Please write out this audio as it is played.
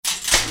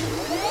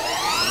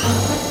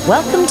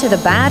Welcome to the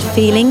Bad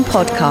Feeling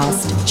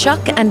Podcast.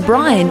 Chuck and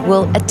Brian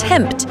will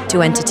attempt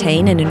to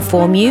entertain and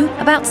inform you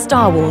about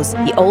Star Wars,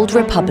 The Old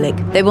Republic.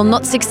 They will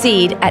not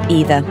succeed at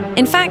either.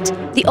 In fact,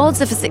 the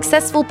odds of a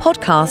successful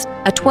podcast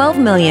are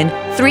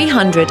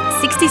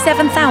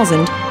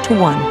 12,367,000 to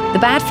 1. The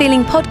Bad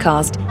Feeling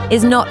Podcast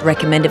is not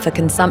recommended for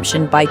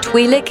consumption by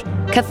Twi'lek,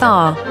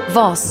 Cathar,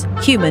 Voss,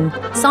 human,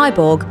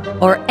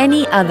 cyborg, or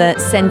any other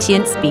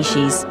sentient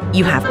species.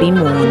 You have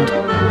been warned.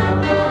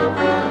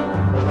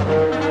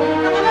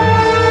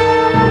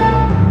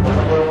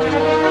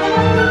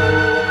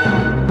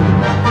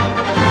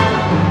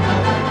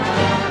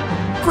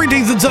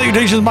 Greetings and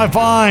salutations, my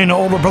fine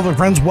Old Republic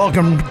friends.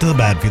 Welcome to the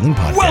Bad Feeling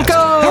Podcast. Welcome!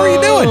 How are you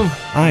doing?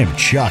 I'm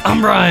Chuck. I'm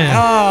Brian.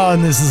 Oh,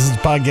 and this is a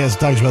podcast that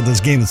talks about this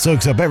game that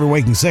soaks up every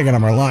waking second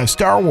of our lives,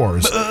 Star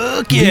Wars.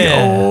 The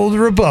Old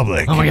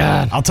Republic. Oh my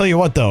God. I'll tell you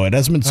what, though, it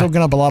hasn't been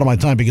soaking up a lot of my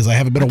time because I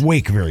haven't been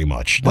awake very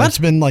much. That's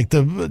been like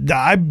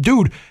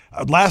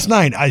last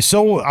night I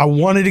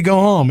wanted to go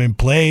home and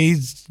play.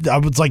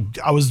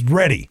 I was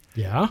ready.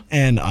 Yeah?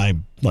 And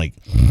I'm like...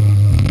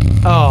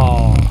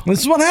 Oh. This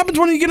is what happens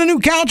when you get a new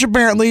couch,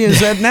 apparently,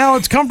 is that now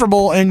it's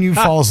comfortable and you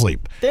fall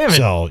asleep. Damn it.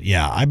 So,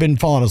 yeah, I've been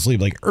falling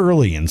asleep like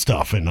early and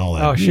stuff and all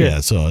that. Oh, shit. Yeah,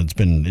 so it's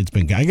been,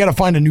 I got to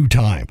find a new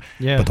time.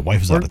 Yeah. But the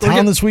wife is out of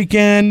town this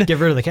weekend. Get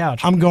rid of the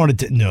couch. I'm going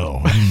to,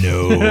 no,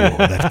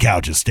 that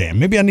couch is staying.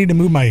 Maybe I need to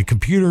move my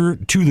computer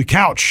to the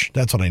couch.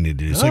 That's what I need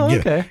to do. So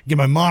get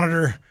my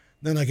monitor,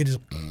 then I can just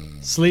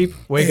sleep,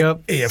 wake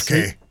up.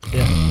 AFK.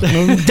 Yeah.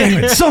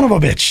 Damn it, son of a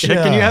bitch.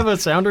 Yeah. Can you have a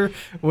sounder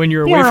when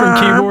you're away from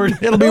keyboard?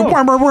 It'll be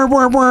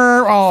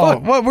whir.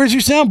 Oh, where's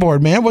your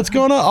soundboard, man? What's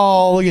going on?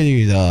 Oh, look at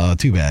you.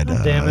 Too bad.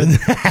 Damn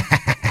it.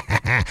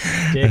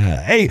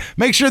 Hey,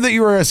 make sure that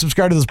you are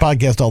subscribed to this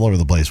podcast all over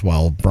the place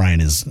while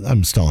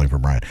I'm stalling for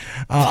Brian.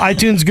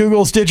 iTunes,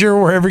 Google, Stitcher,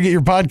 wherever you get your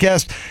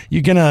podcast.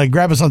 You can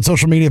grab us on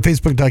social media,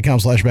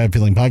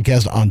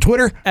 facebook.com/badfeelingpodcast, on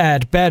Twitter.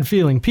 At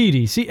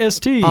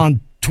badfeelingpdcst.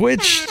 On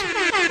Twitch.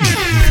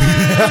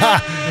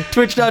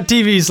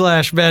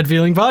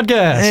 Twitch.tv/badfeelingpodcast.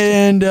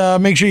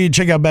 And make sure you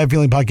check out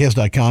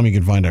badfeelingpodcast.com. You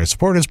can find our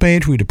support us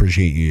page. We'd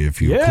appreciate you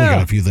if you click on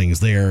a few things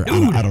there.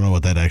 I don't know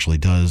what that actually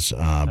does,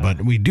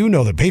 but we do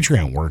know that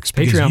Patreon works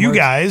because you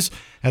guys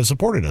have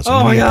supported us.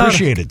 And we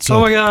appreciate it.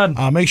 So,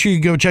 make sure you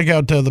go check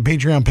out the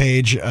Patreon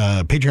page,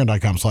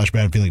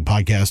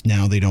 patreon.com/badfeelingpodcast.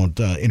 Now they don't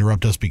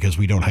interrupt us because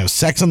we don't have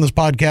sex on this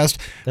podcast,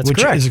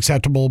 which is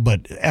acceptable,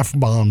 but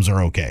F-bombs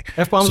are okay.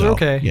 F-bombs are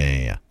okay.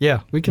 Yeah. Yeah,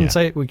 we can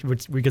say we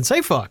can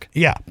say fuck.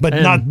 Yeah,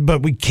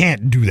 but we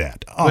can't do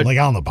that on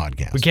the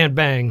podcast. We can't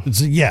bang.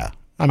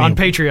 I mean, on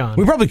Patreon.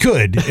 We probably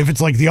could if it's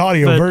like the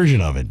audio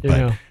version of it,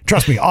 but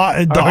trust me, the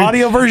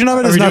audio version of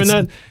it is not.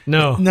 Doing that?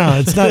 No,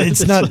 it's not.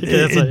 It's not.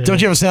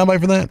 Don't you have a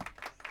soundbite for that?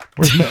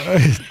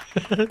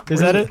 Is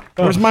that it?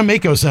 Where's my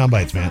Mako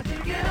soundbites, man?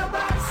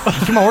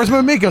 Come on, where's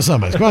my Mako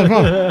soundbites? Come on.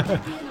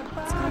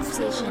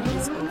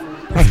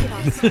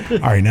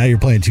 All right, now you're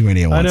playing too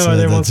many at once. I know,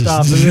 they won't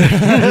stop.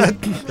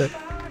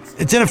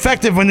 It's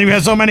ineffective when you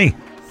have so many.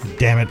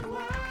 Damn it.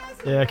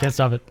 Yeah, I can't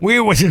stop it. We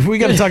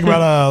got to talk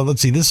about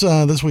let's see, this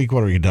week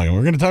what are we talking about?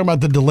 We're going to talk about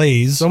the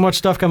delays. So much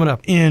stuff coming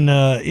up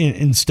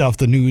in stuff,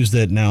 the news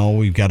that now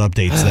we've got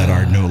updates that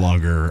are no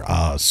longer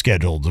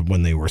scheduled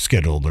when they were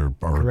scheduled or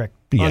correct.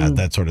 Yeah,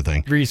 that sort of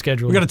thing.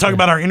 Rescheduled. We're going to talk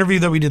about our interview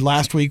that we did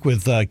last week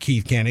with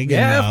Keith Koenig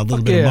and a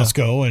little bit of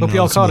Musco and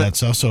some of that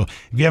stuff. So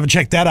if you haven't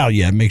checked that out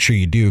yet, make sure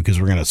you do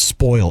because we're going to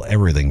spoil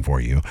everything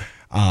for you.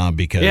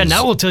 Because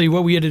now we'll tell you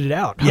what we edited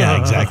out. Yeah,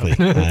 exactly.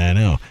 I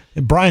know.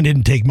 Brian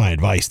didn't take my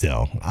advice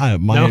though.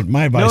 My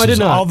advice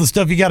was all the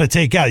stuff you got to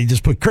take out. You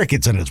just put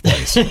crickets in its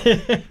place.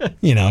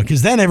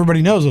 Because then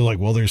everybody knows. They're like,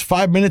 well, there's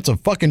 5 minutes of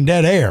fucking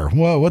dead air.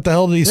 Well, what the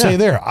hell did he say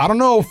there? I don't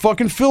know.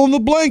 Fucking fill in the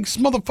blanks,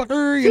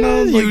 motherfucker.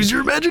 Use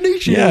your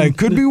imagination. Yeah, it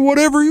could be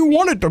whatever you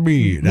want it to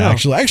be. No.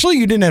 Actually,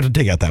 you didn't have to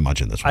take out that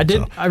much in this one. I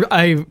did.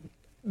 So.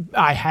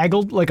 I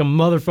haggled like a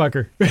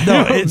motherfucker.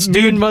 No, it's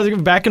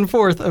back and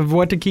forth of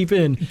what to keep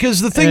in. Because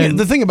the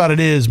thing about it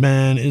is,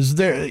 man, is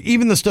there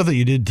even the stuff that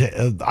you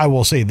did. I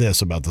will say this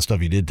about the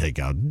stuff you did take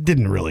out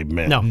didn't really.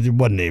 It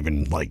wasn't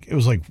even like it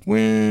was like.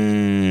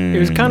 It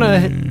was kind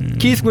of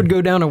Keith would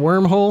go down a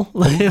wormhole.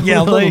 It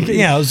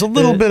was a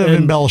little bit of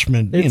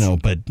embellishment,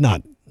 but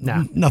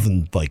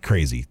nothing like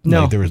crazy.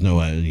 No, like, there was no,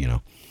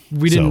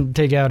 We didn't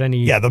take out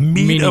any. Yeah, the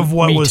meat of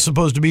what was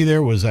supposed to be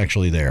there was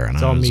actually there, and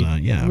it's all meat.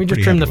 We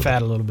just trimmed the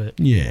fat a little bit.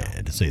 Yeah,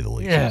 to say the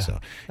least. Yeah, so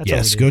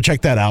yes, go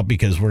check that out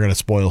because we're gonna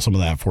spoil some of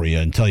that for you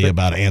and tell you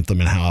about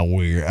Anthem and how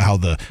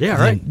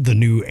the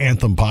new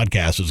Anthem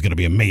podcast is gonna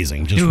be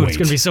amazing. Just wait, it's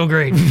gonna be so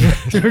great.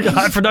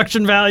 High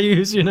production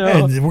values, And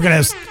we're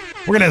gonna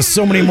have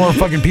so many more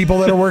fucking people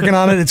that are working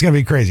on it. It's gonna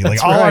be crazy.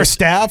 Like all our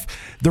staff.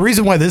 The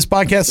reason why this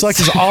podcast sucks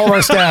is all of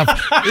our staff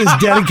is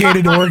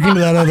dedicated to working to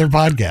that other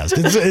podcast.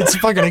 It's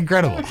fucking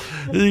incredible.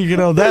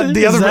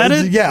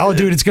 Yeah. Oh,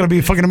 dude, it's gonna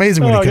be fucking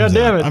amazing when it comes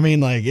out. I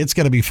mean, like, it's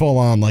gonna be full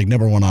on like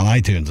 #1 on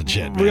iTunes and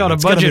shit. We got a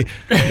budget.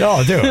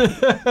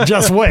 Dude,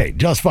 just wait,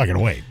 just fucking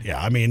wait.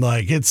 Yeah, I mean,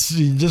 like, it's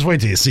just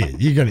wait till you see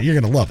it. You're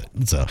gonna love it.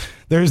 So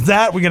there's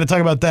that. We got to talk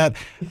about that.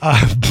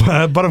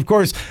 But of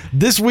course,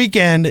 this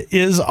weekend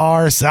is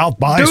our South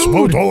by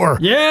SWTOR.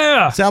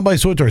 Yeah. South by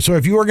SWTOR. So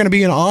if you are going to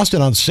be in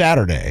Austin on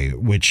Saturday,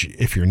 which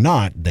if you're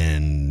not,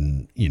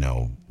 then,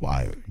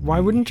 why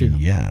wouldn't you?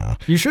 Yeah.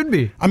 You should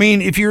be. I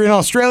mean, if you're in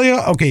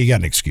Australia, okay, you got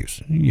an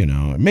excuse.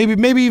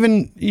 Maybe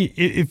even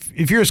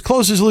if you're as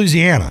close as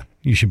Louisiana,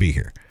 you should be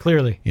here.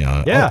 Clearly.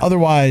 Yeah.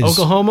 Otherwise,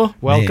 Oklahoma,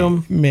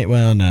 welcome.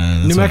 No.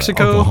 New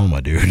Mexico,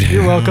 Oklahoma, dude.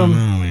 You're welcome. Oh,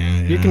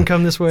 man, You can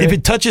come this way. If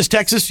it touches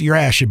Texas, your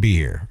ass should be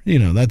here.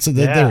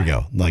 There we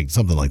go. Like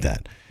something like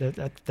that.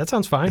 That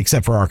sounds fine.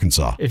 Except for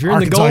Arkansas. If you're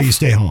in the Gulf, you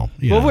stay home.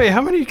 Well, wait,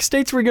 how many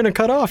states are we going to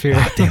cut off here?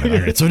 Damn it,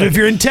 all right. So if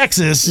you're in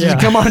Texas,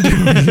 come on.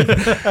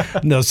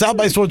 No, South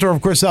by SWTOR,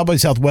 of course, South by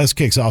Southwest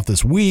kicks off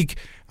this week.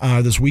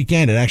 This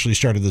weekend. It actually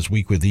started this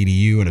week with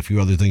EDU and a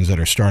few other things that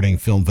are starting.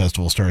 Film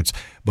festival starts.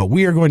 But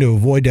we are going to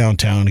avoid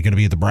downtown. It's going to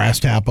be at the Brass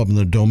Tap up in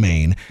the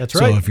Domain. That's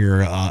right. So if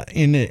you're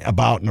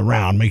about and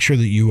around, make sure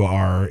that you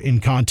are in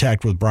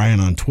contact with Brian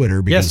on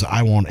Twitter because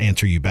I won't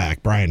answer you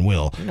back. Brian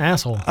will. An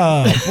asshole.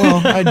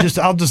 Well,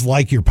 I'll just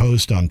like your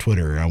post on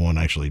Twitter. I won't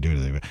actually do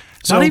anything.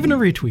 So, not even a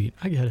retweet.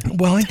 I get it.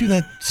 Well, I do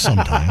that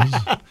sometimes.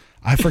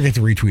 I forget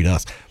to retweet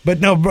us.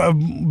 But no,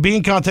 be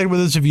in contact with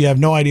us if you have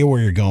no idea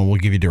where you're going. We'll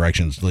give you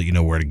directions to let you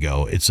know where to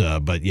go. It's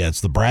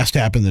it's the Brass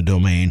Tap in the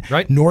Domain.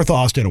 Right. North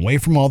Austin, away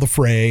from all the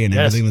fray and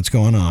everything that's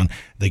going on.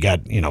 They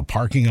got,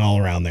 parking all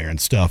around there and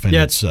stuff. And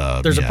there's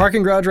a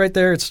parking garage right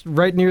there. It's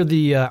right near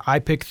the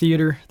iPic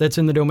Theater that's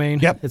in the Domain.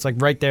 Yep. It's like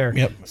right there.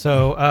 Yep.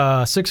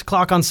 So 6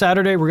 o'clock on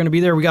Saturday, we're going to be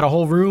there. We got a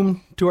whole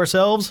room to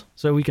ourselves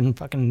so we can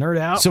fucking nerd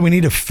out. So we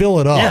need to fill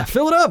it up. Yeah,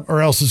 fill it up.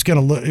 Or else it's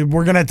going to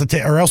we're going to have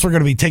to or else we're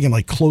going to be taking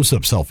like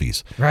close-up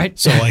selfies. Right.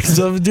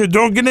 So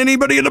don't get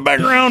anybody in the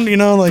background,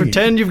 like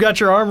pretend you've got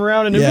your arm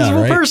around an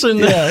invisible person.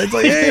 Yeah, it's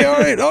like, hey, all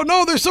right. Oh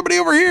no, there's somebody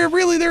over here.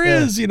 Really, there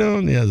is.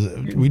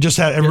 We just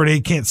have everybody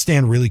can't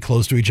stand really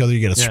close to each other.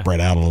 You got to spread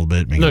out a little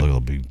bit, make it a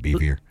little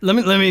beefier. Let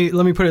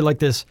me put it like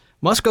this.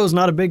 Musco's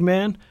not a big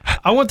man.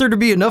 I want there to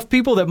be enough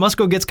people that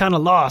Musco gets kind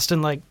of lost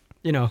and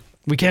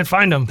we can't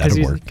find him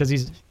because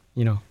he's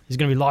going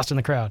to be lost in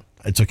the crowd.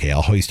 It's okay.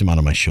 I'll hoist him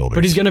onto my shoulders.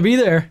 But he's going to be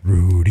there.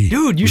 Rudy.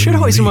 Dude, you should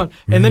hoist him on.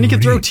 And then he can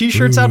throw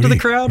T-shirts out to the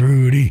crowd.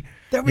 Rudy.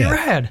 That'd be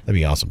rad. That'd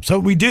be awesome.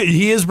 So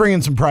he is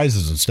bringing some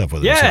prizes and stuff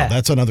with him. Yeah. So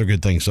that's another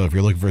good thing. So if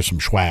you're looking for some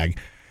swag,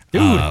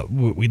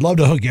 we'd love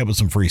to hook you up with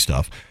some free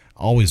stuff.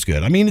 Always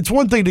good. I mean, it's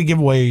one thing to give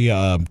away,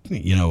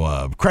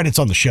 credits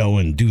on the show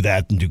and do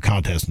that and do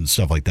contests and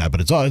stuff like that.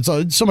 But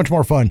it's so much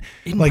more fun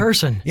in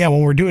person. Yeah, when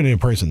we're doing it in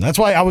person. That's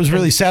why I was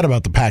really sad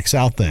about the PAC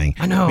South thing.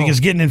 I know, because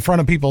getting in front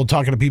of people,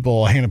 talking to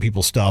people, handing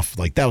people stuff,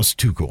 that was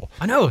too cool.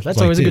 I know.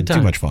 That's always a good time.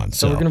 Too much fun.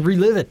 So we're gonna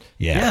relive it.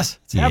 Yeah. Yes,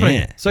 it's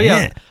happening. So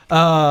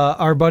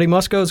our buddy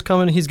Musco's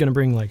coming. He's gonna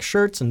bring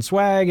shirts and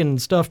swag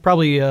and stuff.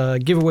 Probably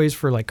giveaways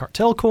for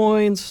cartel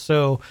coins.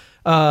 So.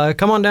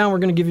 Come on down. We're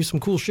going to give you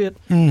some cool shit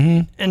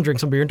and drink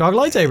some beer and talk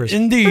lightsabers.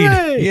 Indeed.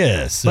 Hooray!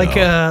 Yes. So.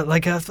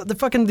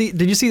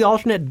 Did you see the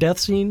alternate death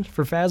scene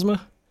for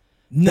Phasma?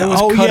 No.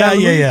 Oh,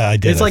 yeah. I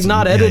did. It's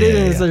not edited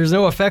and there's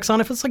no effects on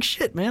it. It's like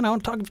shit, man. I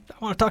want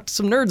to talk to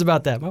some nerds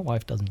about that. My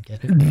wife doesn't get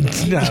it.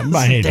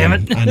 Damn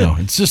it. I know.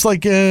 It's just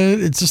like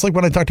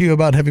when I talk to you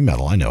about heavy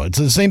metal. I know it's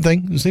the same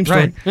thing, the same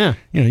story. Right.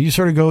 Yeah. You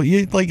sort of go,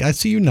 I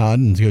see you nod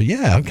and you go,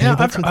 yeah, okay. Yeah,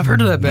 I've heard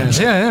of that band.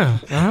 Yeah.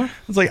 Uh-huh.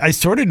 It's like I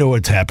sort of know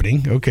what's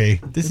happening.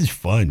 Okay, this is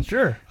fun.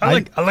 Sure. I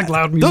like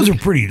loud music. Those are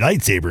pretty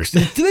lightsabers.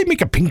 Do they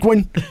make a pink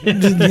one?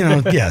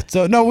 Yeah.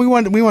 So no, we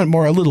want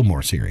a little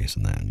more serious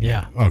than that.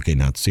 Yeah. Okay,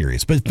 not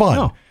serious, but fun.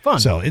 No, fun.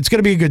 So it's going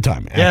to be a good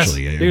time.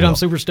 Actually, yes, dude, I'm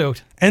super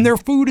stoked. And their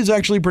food is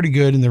actually pretty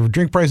good, and their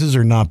drink prices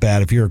are not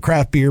bad. If you're a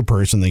craft beer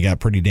person, they got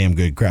pretty damn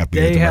good craft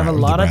beer. They have a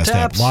lot of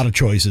taps, a lot of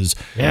choices.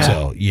 Yeah.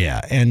 So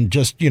and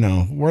just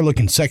we're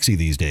looking sexy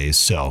these days.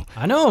 So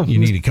I know you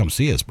need to come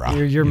see us, bro.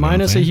 You're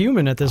minus a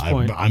human at this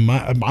point.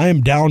 I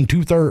am down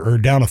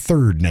down a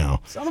third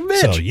now. Son of a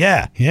bitch. So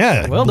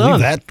yeah. Well done.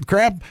 That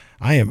crap.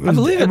 I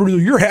believe it.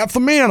 You're half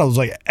the man. I was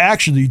like,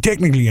 actually,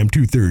 technically, I'm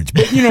 2/3.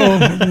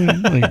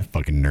 But like a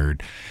fucking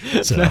nerd.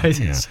 So, nice.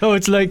 Yeah. So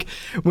it's like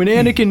when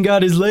Anakin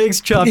got his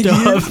legs chopped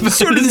off.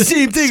 Sort of the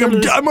same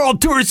thing. I'm all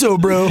torso,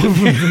 bro.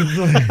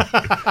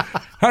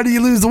 How do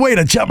you lose the weight?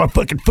 I chopped my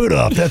fucking foot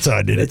off. That's how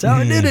I did it. That's how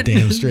I did it.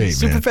 Damn straight,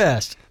 Super man.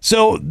 fast.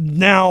 So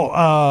now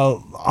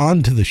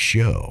on to the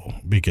show,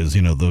 because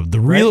the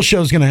real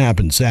show's going to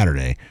happen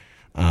Saturday.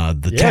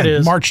 The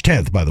 10th, March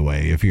 10th, by the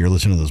way, if you're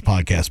listening to this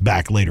podcast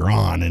back later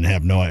on and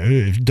have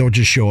don't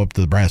just show up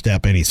to the Brass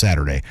Tap any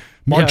Saturday.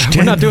 March 10th,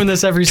 we're not doing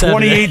this every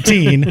Saturday.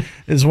 2018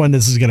 is when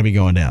this is going to be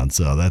going down.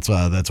 So that's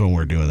when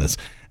we're doing this.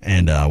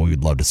 And we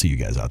would love to see you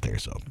guys out there.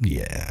 So,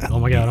 yeah.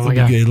 Oh, my God.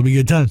 It'll be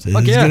good times. It's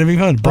going to be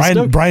fun.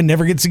 Brian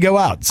never gets to go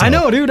out. So. I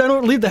know, dude. I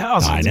don't leave the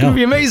house. It's going to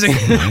be amazing.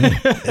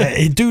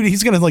 Dude,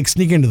 he's going to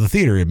sneak into the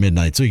theater at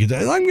midnight so he can say,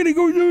 I'm going to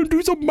go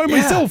do something by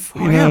myself.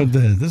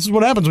 This is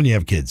what happens when you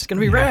have kids. It's going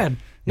to be rad.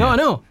 No, I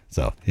know.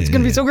 So it's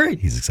going to be so great.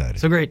 He's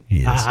excited. So great.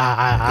 He is.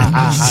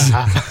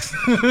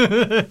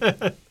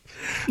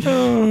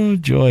 Oh,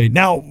 joy.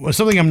 Now,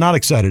 something I'm not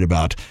excited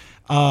about.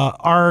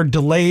 are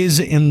delays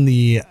in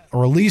the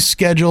release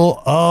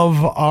schedule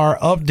of our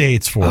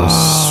updates for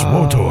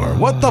SWTOR.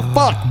 What the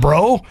fuck,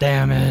 bro?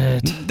 Damn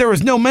it. There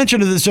was no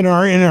mention of this in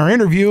our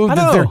interview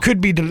that there could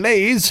be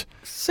delays.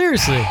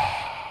 Seriously.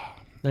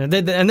 And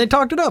they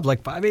talked it up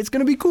like 5.8's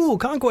going to be cool.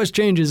 Conquest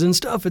changes and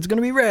stuff. It's going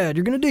to be rad.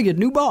 You're going to dig it.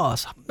 New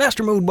boss.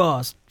 Master mode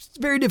boss. It's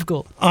very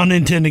difficult.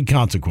 Unintended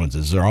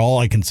consequences are all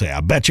I can say.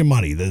 I bet you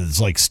money that it's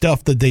like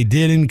stuff that they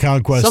did in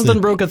Conquest. Something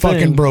broke a thing.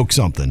 Fucking broke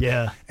something.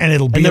 Yeah. And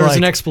it'll be and there was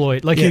an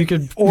exploit. Like you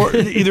could. Or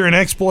either an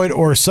exploit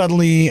or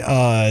suddenly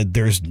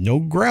there's no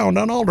ground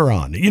on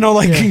Alderaan. You know,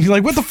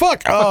 like what the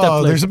fuck?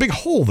 Oh, there's a big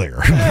hole there.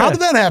 Yeah. How did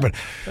that happen?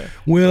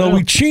 Well,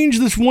 we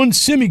changed this one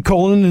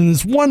semicolon and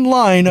this one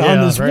line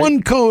on this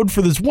one code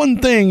for this one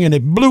thing, and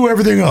it blew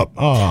everything up.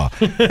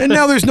 And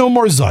now there's no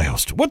more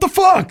Ziost. What the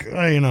fuck?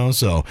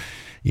 So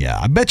yeah,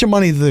 I bet you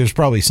money that there's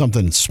probably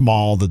something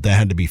small that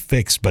had to be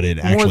fixed, but it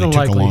actually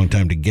took a long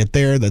time to get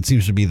there. That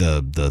seems to be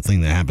the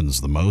thing that happens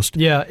the most.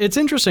 Yeah, it's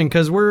interesting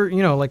because we're,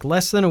 like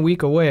less than a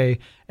week away,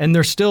 and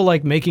they're still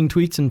like making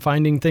tweaks and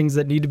finding things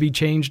that need to be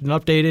changed and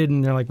updated,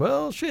 and they're like,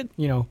 well, shit,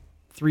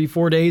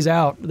 3-4 days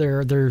out,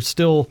 they're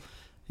still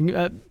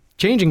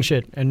changing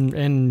shit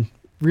and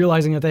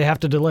realizing that they have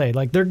to delay.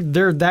 Like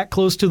they're that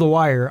close to the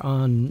wire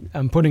on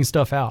putting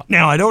stuff out.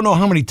 Now, I don't know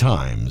how many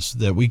times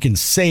that we can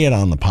say it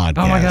on the podcast.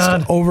 Oh my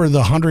God. Over the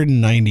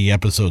 190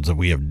 episodes that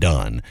we have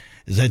done,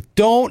 is that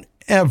don't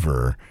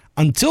ever,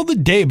 until the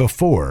day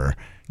before,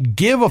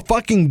 give a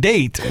fucking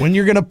date when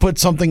you're going to put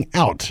something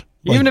out.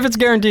 Even if it's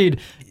guaranteed,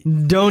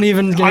 don't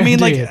even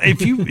guarantee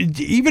it.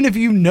 Even if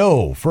you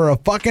know for a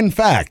fucking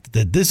fact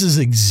that this is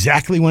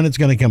exactly when it's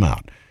going to come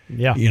out.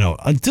 Yeah.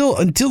 Until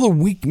the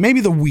week, maybe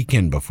the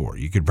weekend before,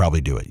 you could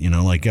probably do it.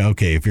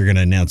 Okay, if you're going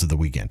to announce it the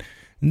weekend,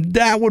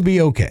 that would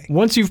be okay.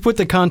 Once you've put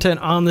the content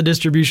on the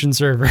distribution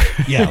server.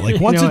 Yeah, like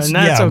once it's, and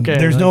that's okay.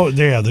 There's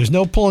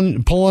no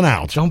pulling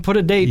out. Don't put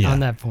a date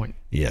on that point.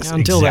 Yes,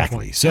 until exactly.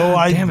 That point. So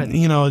damn it.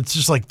 It's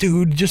just like,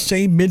 dude, just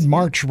say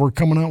mid-March we're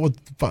coming out with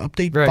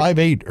update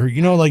 5.8,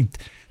 or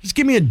just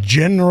give me a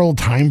general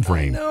time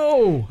frame.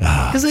 No,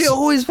 because they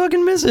always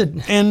fucking miss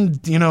it.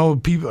 And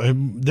people,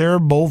 there are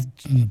both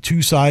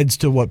two sides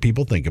to what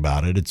people think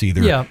about it. It's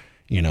either,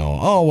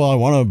 oh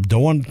well, I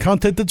don't want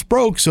content that's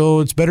broke,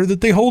 so it's better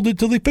that they hold it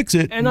till they fix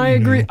it. And I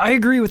agree. I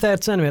agree with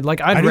that sentiment. Like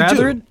I'd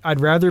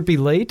rather it be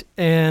late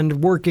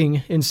and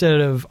working instead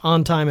of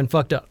on time and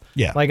fucked up.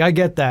 Yeah. Like I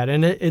get that,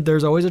 and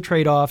there's always a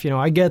trade-off.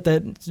 I get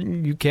that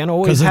you can't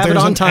always have it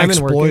on time and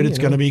working. It's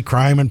going to be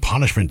crime and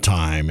punishment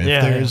time.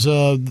 If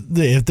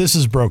if this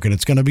is broken,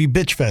 it's going to be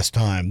bitch fest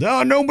time.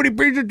 Oh, nobody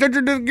pays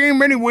attention to the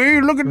game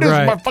anyway. Look at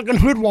this, my fucking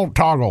hood won't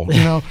toggle.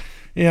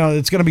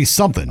 It's going to be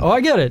something. Oh,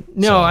 I get it.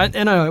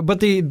 No, but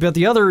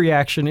the other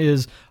reaction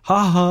is,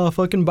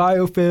 fucking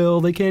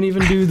biofail. They can't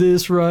even do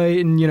this right,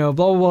 and blah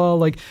blah blah.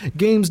 Like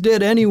game's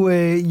dead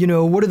anyway.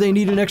 What do they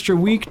need an extra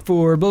week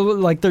for? Blah, blah,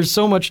 like there's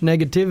so much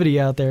negativity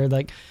out there.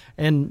 Like,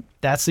 and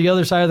that's the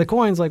other side of the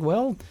coin. It's like,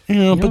 well, but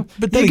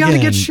you got to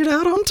get shit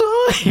out on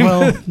time.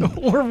 Well,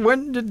 or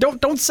when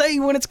don't say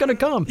when it's going to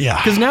come. Yeah,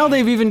 because now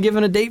they've even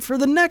given a date for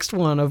the next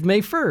one of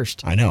May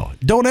 1st. I know.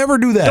 Don't ever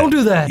do that. Don't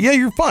do that. Yeah,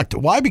 you're fucked.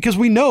 Why? Because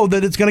we know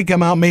that it's going to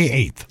come out May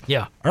 8th.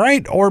 Yeah. All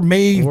right, or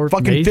May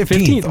fucking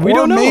 15th. We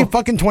don't know. May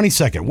fucking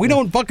 22nd. We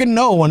don't fucking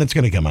know when it's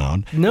going to come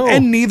out. No.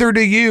 And neither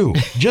do you.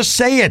 Just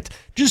say it.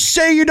 Just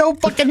say you don't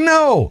fucking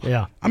know.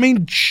 Yeah. I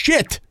mean,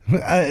 shit.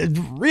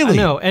 Really. I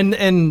know.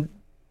 And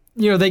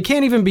they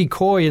can't even be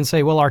coy and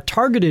say, well, our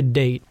targeted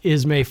date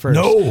is May 1st.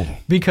 No.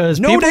 Because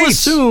people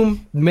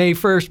assume May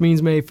 1st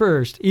means May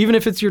 1st, even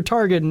if it's your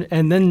target,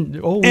 and then,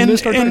 we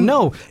missed our target.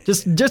 No,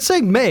 just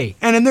say May.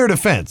 And in their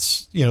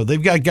defense,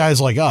 they've got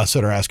guys like us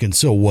that are asking,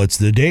 so what's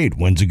the date?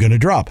 When's it going to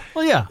drop?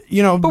 Well, yeah.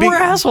 But we're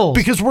assholes.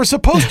 Because we're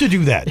supposed to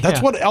do that.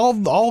 That's what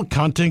all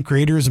content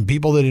creators and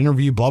people that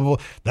interview, blah, blah,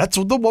 blah, that's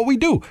what we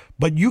do.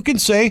 But you can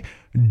say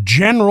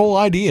general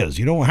ideas.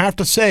 You don't have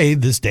to say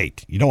this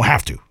date. You don't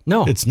have to.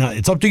 No. It's not.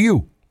 It's up to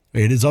you.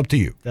 It is up to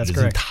you. That's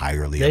correct. It is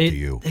entirely up to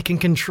you. They can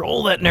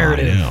control that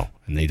narrative. I know.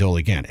 And they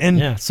totally can.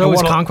 And so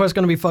is Conquest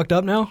going to be fucked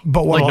up now?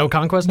 But no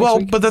Conquest next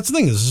week? But that's the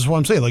thing. This is what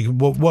I'm saying. Like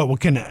what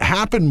can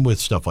happen with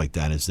stuff like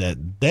that is that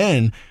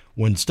then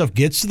when stuff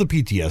gets to the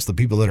PTS, the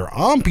people that are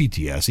on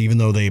PTS, even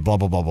though they blah,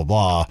 blah, blah, blah,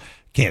 blah,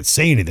 can't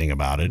say anything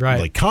about it,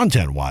 like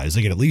content-wise,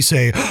 they can at least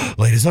say,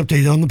 latest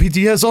update on the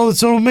PTS, oh, that's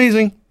so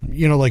amazing.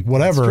 Like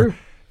whatever.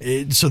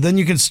 So then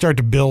you can start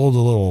to build a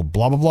little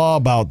blah, blah, blah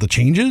about the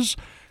changes,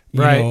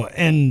 you know,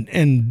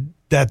 and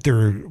that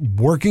they're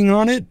working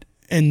on it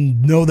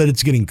and know that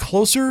it's getting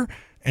closer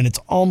and it's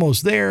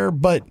almost there,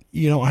 but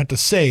you don't have to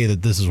say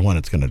that this is when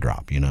it's going to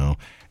drop, And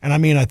I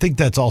mean, I think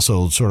that's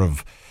also sort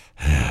of,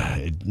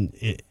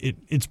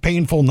 it's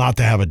painful not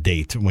to have a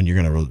date when you're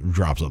going to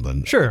drop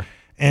something. Sure.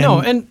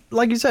 And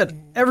like you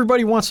said,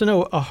 everybody wants to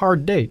know a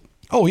hard date.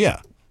 Oh,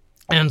 yeah.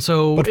 And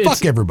so, but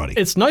fuck everybody.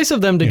 It's nice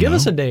of them to give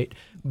us a date,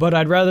 but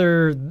I'd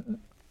rather,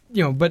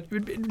 but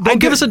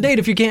don't give us a date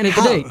if you can't hit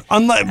the date.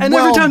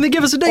 Every time they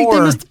give us a date, they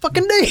miss the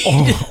fucking date.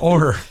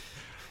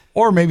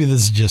 Or maybe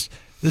this is just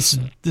This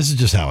is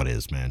just how it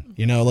is, man.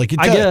 You know, like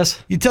I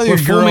guess you tell your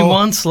girl me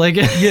once, like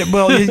yeah.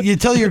 Well, you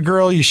tell your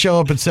girl you show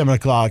up at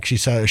 7:00. She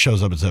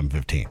shows up at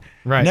 7:15.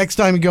 Right. Next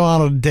time you go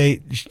out on a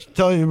date,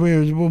 tell you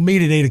we'll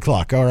meet at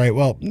 8:00. All right.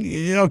 Well,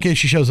 okay.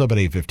 She shows up at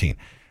 8:15.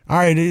 All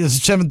right. It's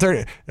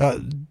 7:30,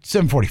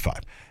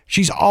 7:45.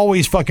 She's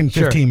always fucking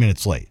 15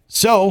 minutes late.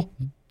 So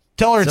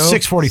tell her it's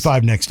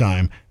 6:45 next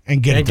time.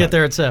 And get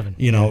there at 7.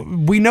 You know,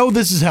 we know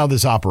this is how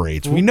this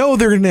operates. We know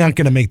they're not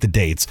going to make the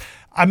dates.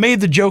 I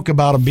made the joke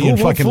about them being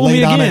fucking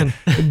late on it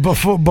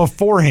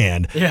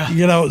beforehand. Yeah.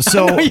 You know,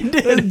 so I know you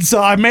did.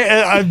 So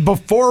I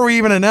before we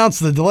even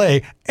announced the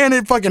delay, and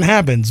it fucking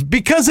happens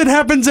because it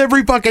happens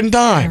every fucking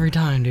time. Every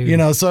time, dude. You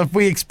know, so if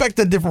we expect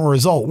a different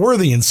result, we're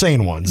the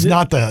insane ones,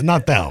 not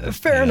them.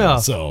 Fair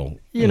enough. So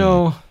you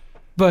know,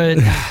 but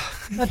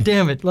God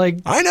damn it, like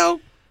I know.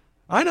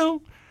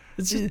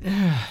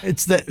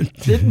 It's that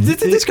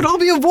this could all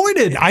be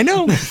avoided. I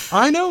know.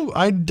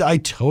 I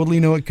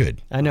totally know it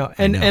could. I know.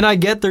 And I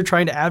get they're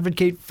trying to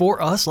advocate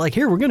for us. Like,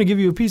 here, we're going to give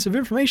you a piece of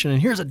information,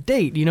 and here's a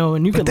date, you know,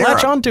 and you can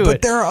latch onto it.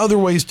 But there are other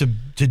ways to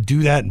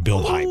do that and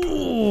build hype.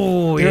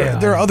 Oh, yeah.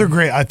 There are other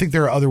great. I think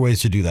there are other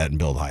ways to do that and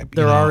build hype.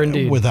 There are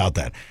indeed. Without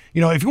that,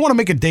 you know, if you want to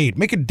make a date,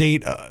 make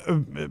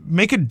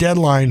a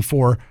deadline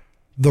for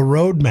the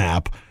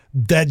roadmap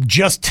that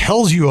just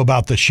tells you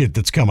about the shit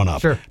that's coming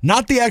up. Sure.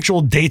 Not the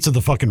actual dates of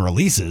the fucking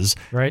releases.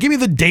 Right. Give me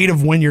the date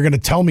of when you're going to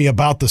tell me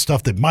about the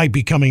stuff that might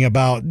be coming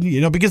about,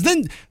 you know, because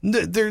then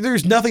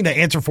there's nothing to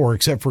answer for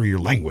except for your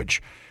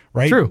language,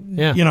 right? True,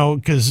 yeah. You know,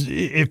 because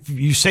if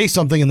you say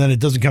something and then it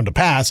doesn't come to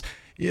pass,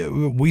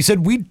 we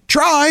said we'd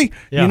try,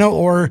 you know,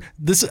 or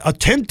this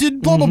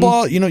attempted blah, blah,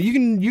 blah. You know,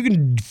 you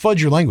can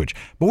fudge your language,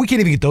 but we can't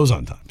even get those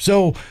on time.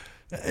 So,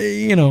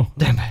 you know,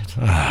 damn it.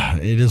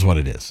 It is what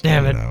it is.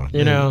 Damn it.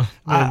 You know,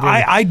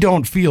 I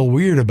don't feel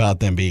weird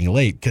about them being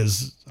late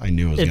because I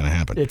knew it was going to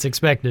happen. It's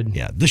expected.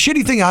 Yeah. The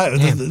shitty thing,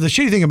 the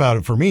shitty thing about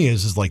it for me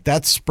is like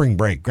that's spring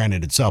break.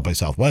 Granted, it's South by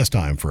Southwest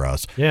time for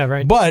us. Yeah,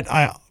 right. But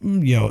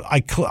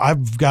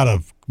I've got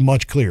a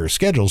much clearer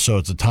schedule, so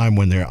it's a time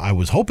when I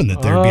was hoping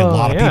that there'd be a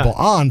lot of people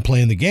on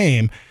playing the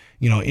game.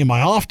 You know, in my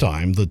off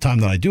time, the time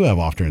that I do have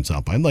off during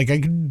South by, like I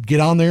could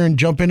get on there and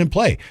jump in and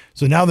play.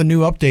 So now the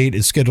new update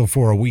is scheduled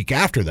for a week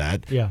after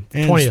that. Yeah,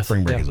 and 20th.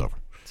 Spring break is over.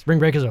 Spring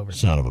break is over.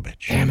 Son of a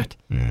bitch. Damn it.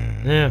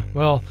 Yeah.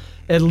 Well,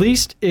 at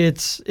least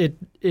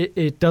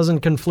it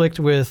doesn't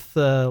conflict with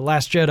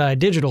Last Jedi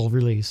digital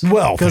release.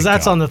 Well, because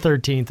that's on the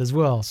 13th as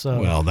well.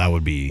 So that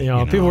would be.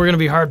 People were going to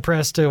be hard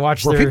pressed to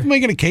watch. Were people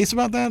making a case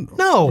about that?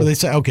 No. Or they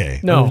say okay?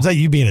 No. Or was that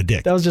you being a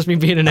dick? That was just me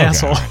being an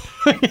asshole.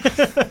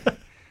 Right.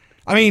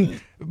 I mean,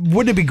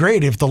 wouldn't it be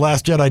great if the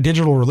Last Jedi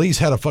digital release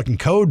had a fucking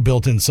code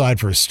built inside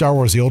for Star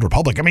Wars: The Old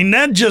Republic? I mean,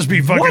 that'd just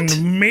be fucking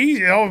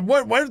amazing.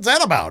 What is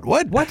that about?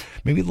 What?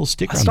 Maybe a little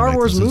sticker on Star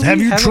Wars movie. Have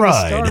you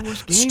tried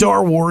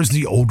Star Wars: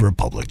 The Old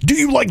Republic? Do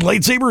you like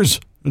lightsabers?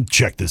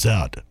 Check this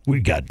out. We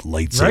got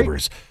lightsabers.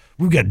 Right?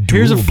 We've got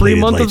Here's a free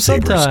month lightsabers.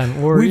 Of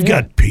Subtime. We've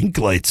got pink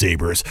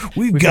lightsabers.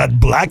 We've got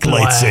black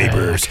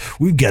lightsabers.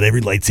 We've got every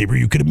lightsaber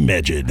you could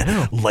imagine.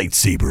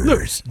 Lightsabers.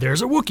 Look,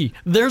 there's a Wookiee.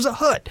 There's a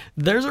Hutt.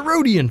 There's a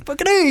Rodian.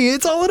 Fucking hey,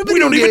 it's all in a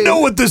video game. We don't even know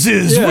what this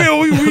is. Yeah.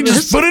 We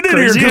just put it in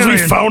here because we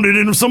found it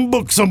in some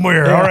book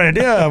somewhere. Yeah. All right,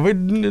 yeah.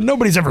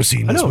 Nobody's ever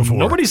seen this before.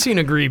 Nobody's seen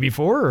a Gree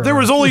before. There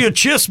was only a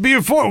Chiss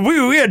before.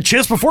 We had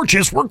Chiss before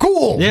Chiss were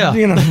cool. Yeah.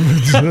 You know,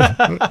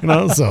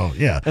 so,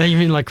 yeah. You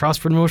mean like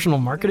cross-promotional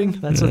marketing?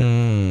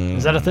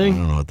 Is that a thing? I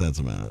don't know what that's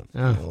about.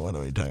 Oh. What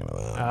are we talking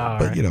about?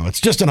 But, you know,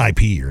 it's just an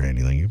IP or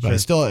anything. But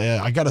sure.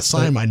 I got to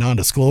sign my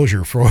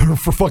non-disclosure for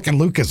fucking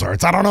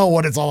LucasArts. I don't know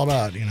what it's all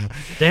about, you know.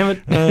 Damn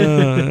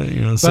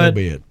it. So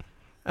be it.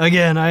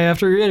 Again, I have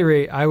to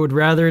reiterate, I would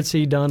rather it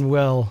see done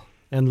well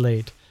and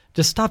late.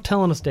 Just stop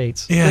telling us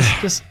dates. Yeah.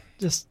 Just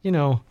just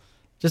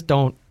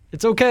don't.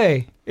 It's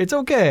okay. It's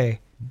okay.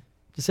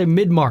 Just say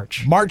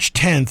mid-March. March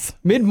 10th.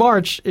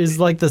 Mid-March is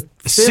like the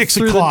 5th 6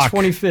 through o'clock. The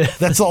 25th.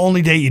 That's the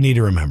only date you need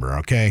to remember,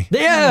 okay?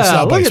 Yeah,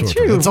 South by look at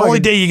you. That's the only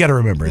day you got to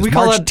remember. It's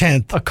March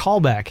 10th. A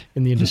callback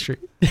in the industry.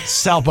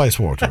 South by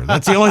Sword Tour.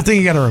 That's the only thing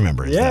you got to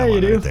remember. Is yeah, that you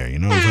one do. Right there. You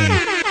know what I'm saying?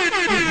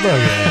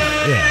 Look,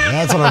 yeah,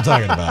 that's what I'm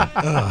talking about.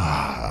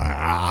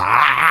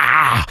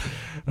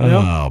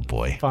 Oh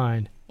boy.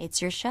 Fine. It's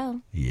your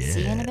show. Yeah.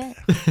 See you in a bit.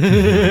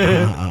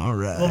 All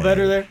right. A little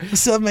better there.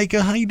 What's up,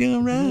 Mako? How you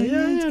doing, Ryan?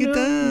 Yeah, it's good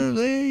times.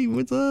 Hey,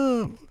 what's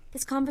up?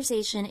 This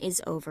conversation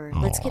is over.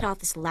 Let's get off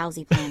this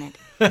lousy planet.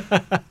 Good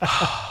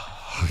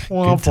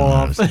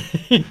times.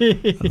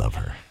 I love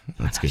her.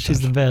 That's good. She's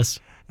times. the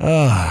best.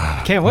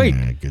 Can't wait.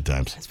 Yeah, good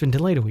times. It's been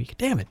delayed a week.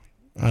 Damn it.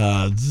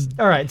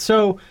 All right.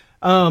 So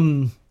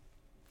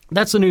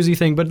that's the newsy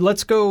thing. But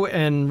let's go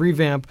and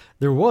revamp.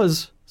 There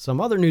was some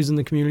other news in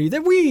the community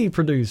that we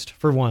produced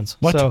for once.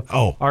 What?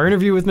 So our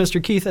interview with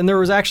Mr. Keith, and there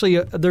was actually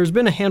there's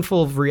been a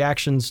handful of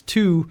reactions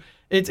to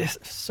it. It's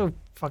so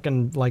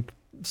fucking like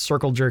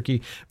circle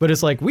jerky, but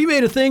it's like we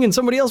made a thing and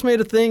somebody else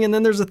made a thing, and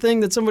then there's a thing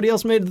that somebody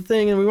else made the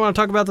thing, and we want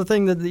to talk about the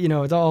thing that, you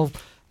know, it all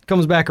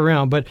comes back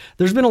around. But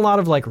there's been a lot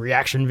of like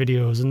reaction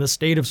videos in the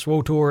state of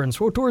SWTOR, and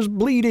SWTOR's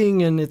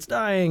bleeding and it's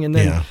dying, and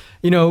then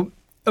you know,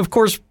 of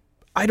course,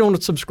 I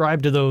don't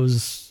subscribe to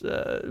those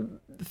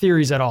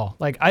theories at all.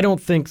 Like, I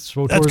don't think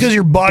SWTOR's That's because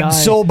you're bought and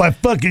sold by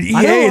fucking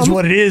EA is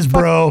what it is,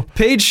 bro.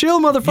 Paid shill,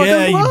 motherfucker.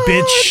 Yeah, you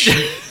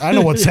bitch. I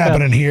know what's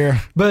happening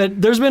here.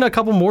 But there's been a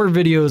couple more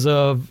videos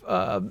of,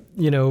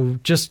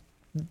 just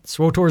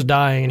SWTOR's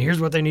dying and here's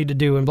what they need to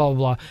do and blah,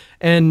 blah, blah.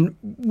 And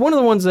one of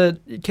the ones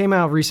that came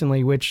out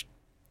recently, which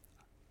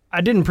I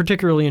didn't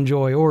particularly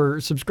enjoy or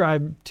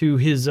subscribe to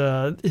his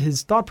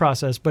thought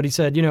process, but he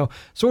said,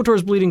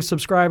 SWTOR's bleeding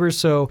subscribers,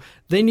 so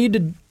they need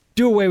to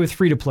do away with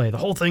free to play. The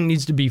whole thing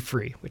needs to be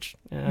free, which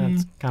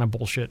that's kind of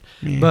bullshit.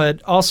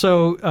 But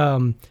also,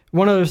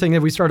 one other thing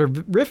that we started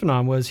riffing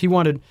on was he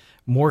wanted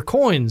more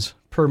coins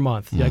per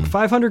month. Like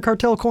 500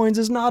 cartel coins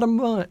is not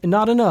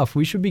enough.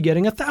 We should be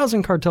getting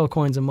 1,000 cartel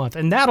coins a month,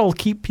 and that'll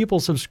keep people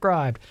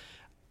subscribed.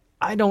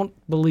 I don't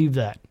believe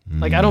that.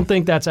 Like, I don't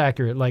think that's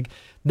accurate. Like,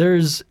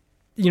 there's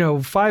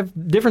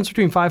difference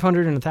between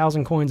 500 and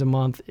 1,000 coins a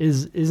month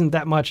isn't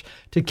that much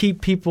to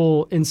keep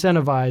people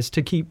incentivized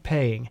to keep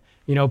paying.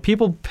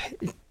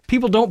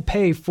 People don't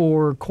pay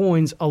for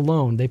coins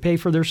alone. They pay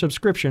for their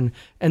subscription,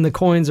 and the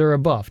coins are a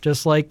buff.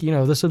 Just like,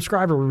 the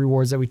subscriber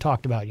rewards that we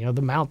talked about,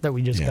 the mount that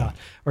we just got,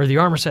 or the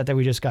armor set that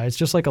we just got. It's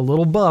just like a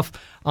little buff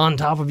on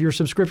top of your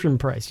subscription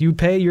price. You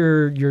pay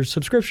your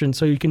subscription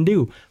so you can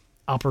do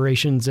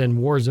operations and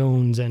war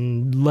zones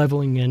and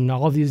leveling and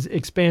all these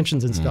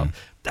expansions and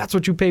stuff. That's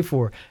what you pay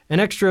for. An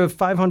extra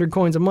 500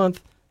 coins a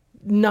month,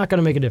 not going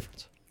to make a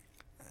difference.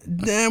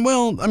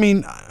 Well, I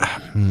mean,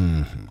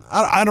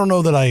 I don't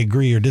know that I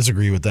agree or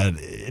disagree with that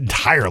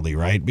entirely,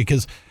 right?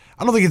 Because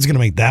I don't think it's going to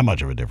make that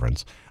much of a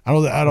difference.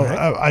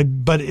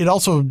 But it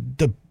also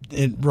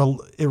it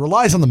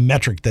relies on the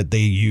metric that they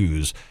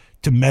use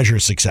to measure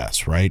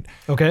success, right?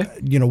 Okay.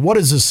 What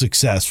is a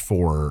success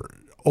for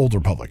Old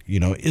Republic?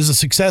 Is a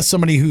success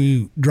somebody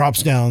who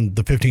drops down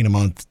the $15 a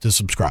month to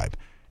subscribe?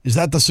 Is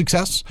that the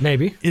success?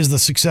 Maybe. Is the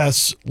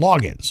success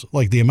logins,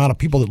 like the amount of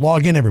people that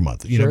log in every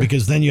month?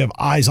 Because then you have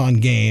eyes on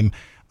game.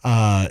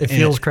 It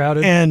feels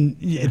crowded. And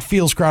it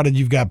feels crowded.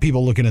 You've got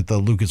people looking at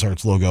the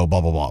LucasArts logo, blah,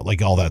 blah, blah,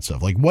 like all that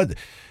stuff. Like what,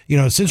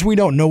 since we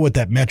don't know what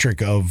that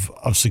metric of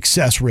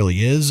success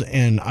really is,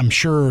 and I'm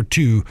sure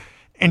to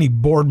any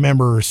board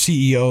member,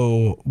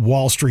 CEO,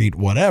 Wall Street,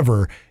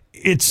 whatever,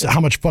 it's how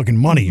much fucking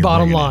money you're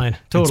bottom bringing line. in.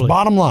 Totally. It's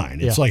bottom line.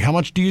 It's like how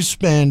much do you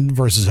spend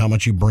versus how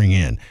much you bring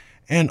in.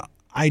 And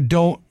I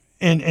don't,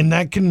 and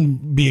that can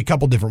be a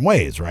couple different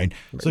ways, right?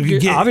 So if you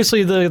get,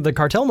 obviously the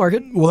cartel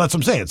market. Well, that's what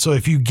I'm saying. So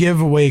if you give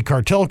away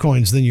cartel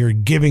coins, then you're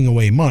giving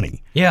away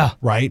money. Yeah.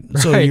 Right?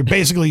 So you're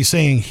basically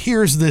saying,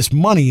 here's this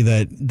money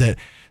that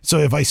so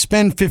if I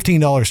spend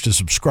 $15 to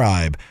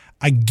subscribe,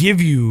 I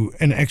give you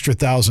an extra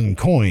 1,000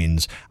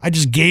 coins. I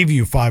just gave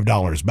you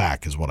 $5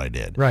 back is what I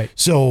did. Right.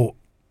 So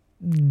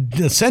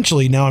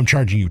essentially now I'm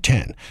charging you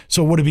 10.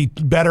 So would it be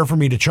better for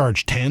me to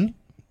charge 10?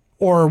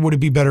 Or would it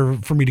be better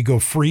for me to go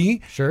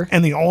free? Sure.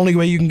 And the only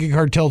way you can get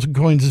cartel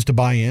coins is to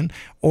buy in?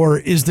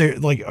 What is the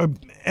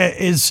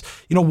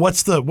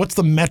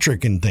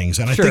metric in things?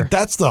 And I think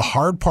that's the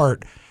hard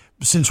part,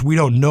 since we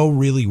don't know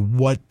really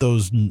what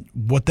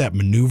that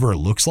maneuver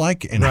looks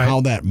like and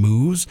how that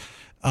moves.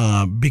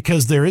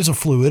 Because there is a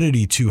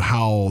fluidity to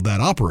how that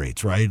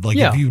operates, right? Like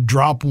if you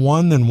drop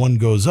one, then one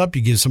goes up.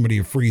 You give somebody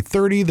a free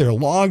 30, they're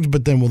logged,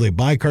 but then will they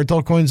buy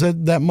cartel coins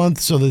that month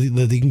so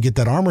that they can get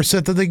that armor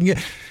set that they can get?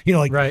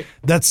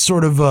 That's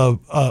sort of a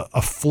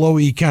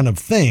flowy kind of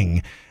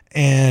thing.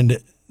 And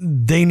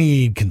they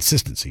need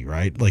consistency,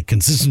 right? Like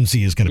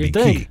consistency is going to be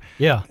key.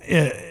 Yeah.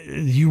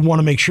 You want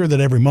to make sure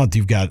that every month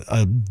you've got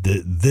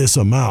this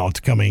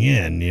amount coming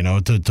in,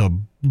 to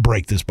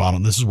break this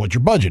bottom. This is what your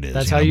budget is.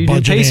 That's how you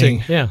do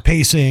pacing. Yeah.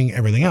 Pacing,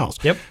 everything else.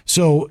 Yep.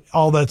 So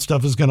all that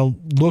stuff is going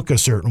to look a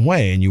certain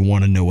way, and you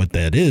want to know what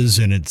that is,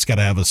 and it's got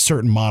to have a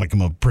certain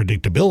modicum of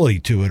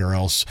predictability to it, or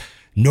else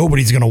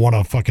nobody's going to want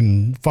to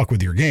fucking fuck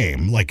with your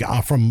game. Like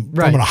from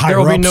a higher up scale. There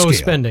will be no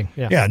spending.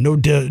 Yeah. No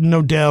dev,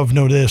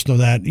 no this, no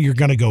that. You're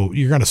going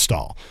to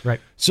stall. Right.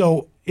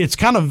 So it's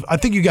kind of, I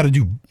think you got to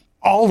do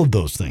all of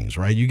those things,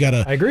 right?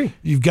 I agree.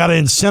 You've got to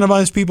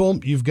incentivize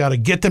people. You've got to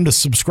get them to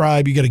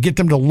subscribe. You got to get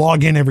them to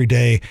log in every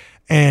day,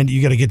 and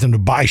you got to get them to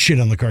buy shit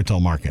on the cartel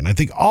market. And I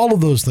think all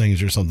of those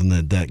things are something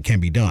that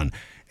can be done.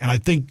 And I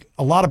think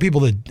a lot of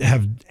people that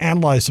have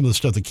analyzed some of the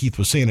stuff that Keith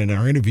was saying in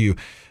our interview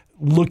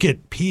look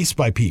at piece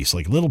by piece,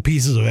 like little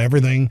pieces of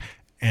everything,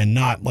 and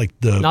not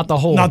the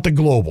whole, not the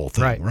global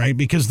thing, right?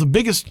 Because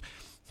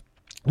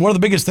one of the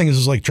biggest things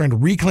is like trying to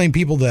reclaim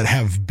people that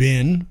have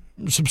been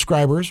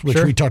subscribers, which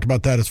we talked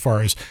about that as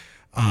far as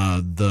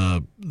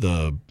the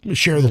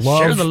share the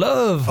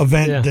love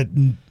event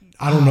that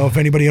I don't know if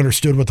anybody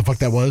understood what the fuck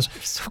that was.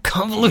 So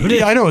convoluted.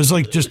 Yeah, I know. It's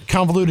like just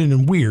convoluted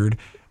and weird.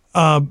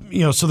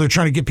 So they're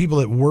trying to get people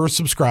that were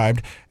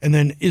subscribed, and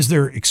then is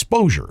there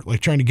exposure,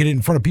 like trying to get it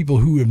in front of people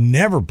who have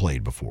never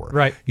played before,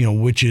 right?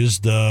 Which is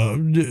the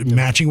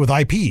matching with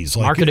IPs,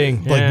 like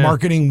marketing,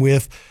 marketing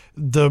with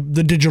the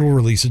digital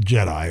release of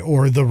Jedi,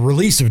 or the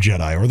release of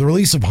Jedi, or the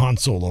release of Han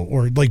Solo,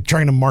 or like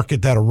trying to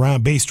market that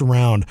based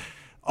around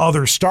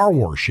other Star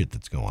Wars shit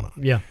that's going on.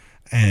 Yeah.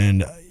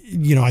 And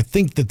I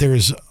think that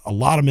there's a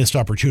lot of missed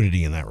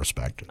opportunity in that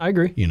respect. I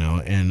agree.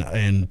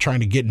 And trying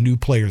to get new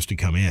players to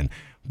come in.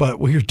 But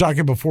we were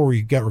talking before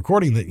we got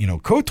recording that,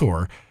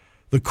 KOTOR,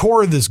 the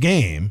core of this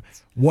game,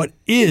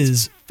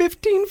 it's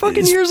 15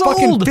 fucking years old.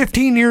 Fucking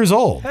 15 years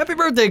old. Happy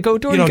birthday,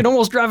 KOTOR. You can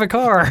almost drive a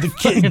car.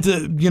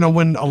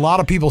 When a lot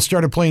of people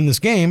started playing this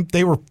game,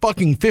 they were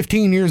fucking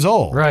 15 years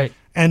old. Right.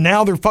 And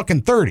now they're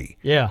fucking 30.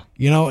 Yeah.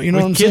 You know what I'm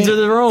saying? With kids of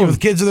their own. With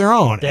kids of their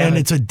own. Damn and it.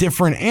 It's a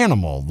different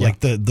animal. Yeah.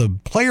 Like the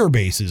player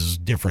base is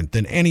different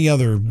than any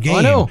other game.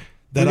 I know.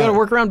 We got to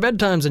work around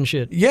bedtimes and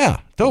shit. Yeah.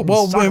 We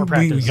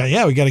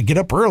got to get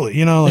up early.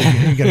 You got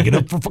to get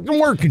up for fucking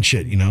work and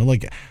shit.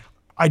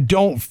 I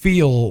don't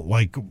feel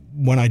like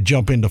when I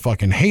jump into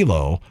fucking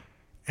Halo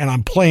and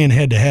I'm playing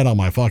head to head on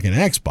my fucking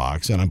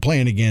Xbox and I'm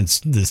playing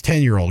against this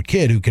 10-year-old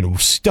kid who can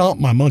stomp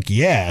my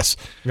monkey ass.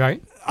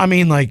 Right. I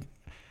mean, like,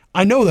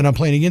 I know that I'm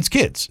playing against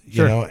kids,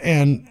 sure.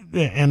 And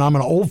I'm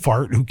an old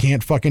fart who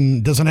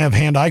doesn't have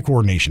hand-eye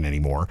coordination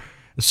anymore.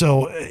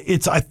 So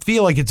I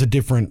feel like it's a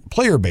different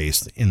player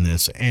base in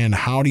this, and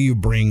how do you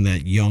bring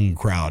that young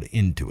crowd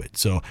into it?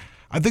 So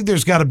I think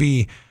there's got to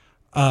be,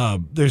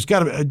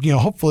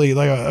 hopefully,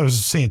 like I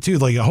was saying too,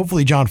 like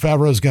hopefully Jon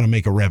Favreau is going to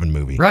make a Revan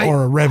movie, right?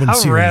 Or a Revan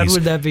series. How rad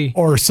would that be?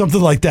 Or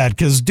something like that.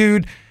 Because,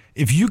 dude,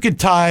 if you could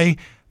tie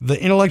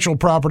the intellectual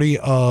property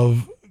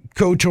of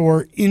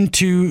KOTOR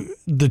into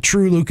the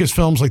true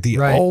Lucasfilms, like the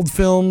old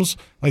films,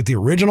 like the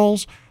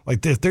originals,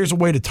 like if there's a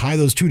way to tie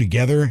those two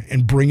together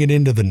and bring it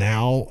into the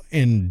now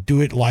and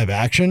do it live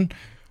action,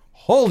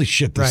 holy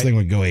shit, this thing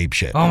would go ape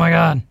shit. Oh my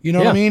God. You know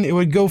what I mean? It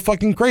would go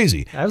fucking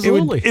crazy.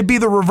 Absolutely. It'd be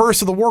the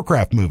reverse of the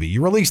Warcraft movie.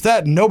 You release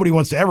that and nobody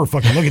wants to ever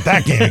fucking look at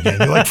that game again.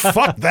 You're like,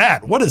 fuck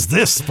that. What is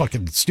this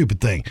fucking stupid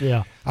thing?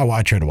 Yeah.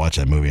 I tried to watch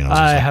that movie and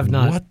I was have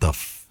not. What the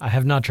I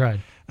have not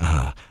tried.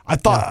 I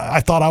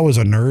thought I was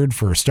a nerd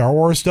for Star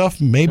Wars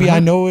stuff. Maybe I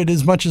know it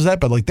as much as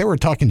that, but like they were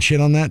talking shit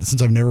on that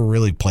since I've never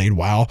really played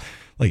WoW.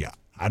 Like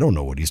I don't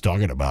know what he's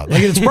talking about.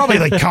 Like it's probably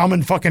like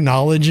common fucking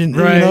knowledge and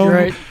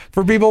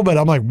for people, but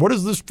I'm like, what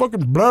is this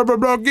fucking blah blah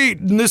blah gate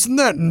and this and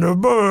that and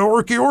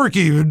orky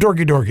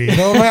dorky.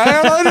 Like,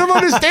 I don't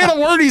understand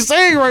a word he's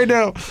saying right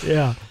now.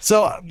 Yeah.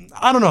 So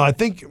I don't know. I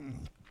think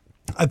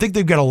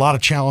they've got a lot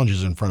of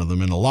challenges in front of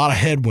them and a lot of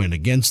headwind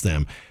against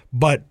them,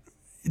 but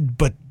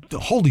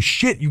holy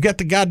shit, you got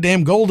the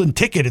goddamn golden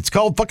ticket. It's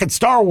called fucking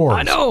Star Wars.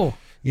 I know.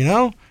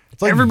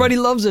 It's like, everybody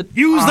loves it.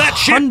 Use that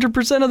shit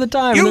 100% of the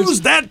time. Use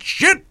that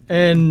shit.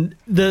 And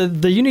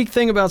the unique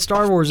thing about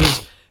Star Wars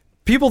is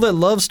people that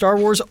love Star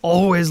Wars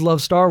always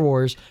love Star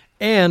Wars,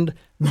 and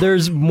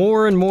there's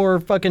more and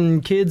more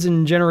fucking kids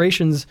and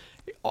generations.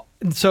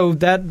 So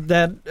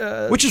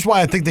which is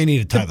why I think they need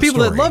to tie the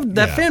people story. that love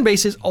that fan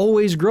base is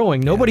always growing.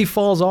 Nobody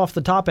falls off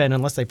the top end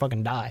unless they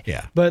fucking die.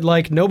 Yeah. But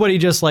like nobody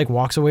just like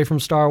walks away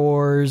from Star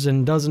Wars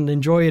and doesn't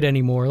enjoy it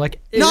anymore.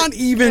 Like not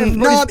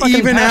even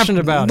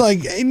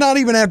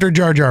after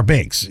Jar Jar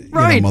Binks,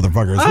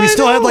 motherfuckers. We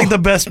still had like the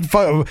best,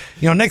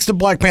 next to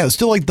Black Panther,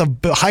 still like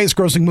the highest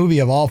grossing movie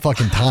of all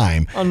fucking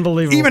time.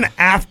 Unbelievable. Even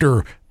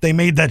after they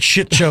made that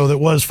shit show that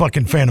was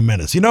fucking Phantom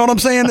Menace. You know what I'm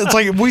saying? It's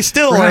like we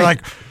still are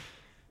like,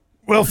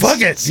 well,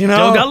 fuck it, Still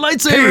got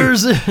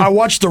lightsabers. Hey, I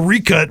watched the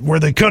recut where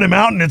they cut him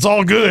out, and it's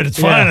all good. It's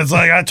fine. It's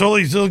like I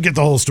totally still get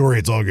the whole story.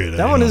 It's all good.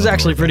 That one is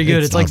actually pretty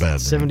good. It's like bad,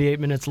 78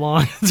 minutes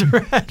long. It's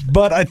rad.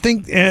 But I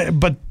think,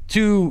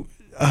 to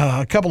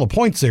a couple of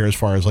points there, as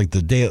far as like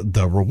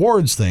the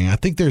rewards thing, I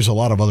think there's a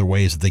lot of other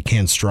ways that they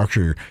can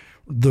structure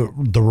the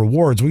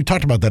rewards. We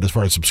talked about that as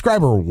far as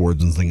subscriber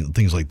rewards and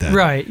things like that.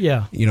 Right,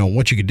 yeah.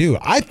 What you could do.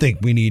 I think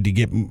we need to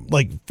get,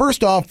 like,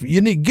 first off, you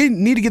need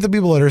to get the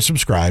people that are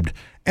subscribed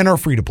and are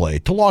free to play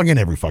to log in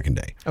every fucking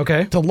day.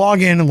 Okay. To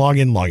log in.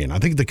 I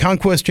think the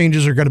conquest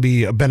changes are going to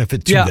be a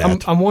benefit to that. Yeah,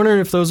 I'm wondering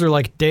if those are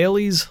like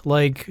dailies.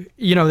 Like,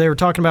 they were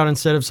talking about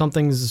instead of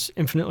something's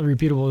infinitely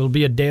repeatable, it'll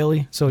be a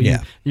daily. So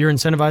you're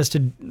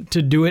incentivized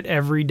to do it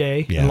every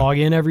day and log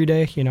in every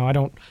day. I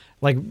don't...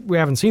 Like, we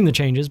haven't seen the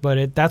changes,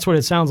 but that's what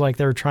it sounds like.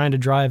 They're trying to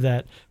drive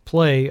that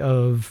play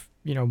of,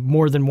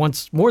 more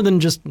than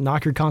just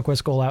knock your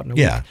conquest goal out in a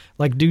week.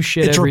 Like, do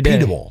shit every day.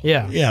 It's repeatable.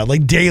 Yeah,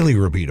 like daily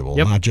repeatable,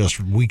 not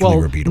just weekly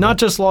repeatable. Not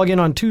just log in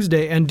on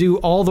Tuesday and do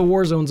all the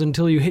war zones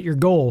until you hit your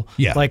goal.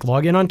 Yeah. Like,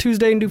 log in on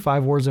Tuesday and do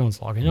 5 war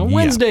zones. Log in on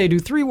Wednesday, do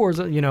 3 war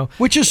zones,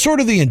 Which is sort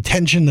of the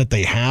intention that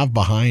they have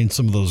behind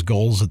some of those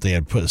goals that they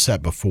had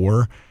set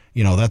before.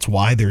 That's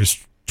why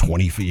there's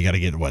 20. You got to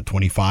get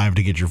 25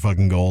 to get your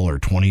fucking goal, or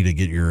 20 to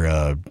get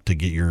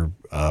your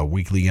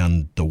weekly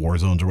on the war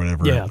zones or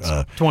whatever. Yeah,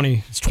 it's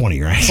 20. It's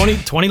 20,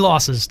 right? 20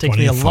 losses. Takes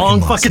me a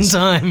long fucking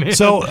time.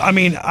 So I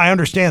mean, I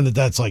understand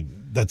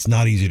that's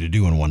not easy to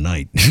do in one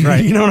night.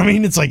 Right. You know what I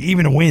mean? It's like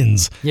even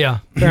wins. Yeah,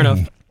 fair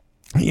enough.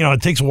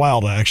 It takes a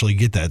while to actually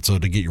get that. So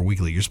to get your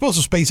weekly, you're supposed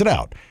to space it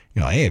out.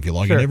 Hey, if you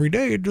log in every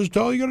day, just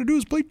all you got to do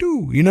is play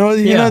 2.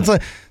 It's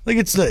like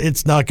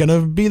it's not going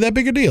to be that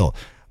big a deal.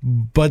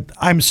 But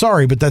I'm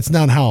sorry, but that's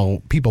not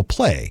how people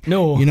play.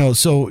 No.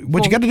 So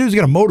what you got to do is you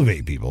got to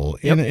motivate people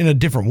in a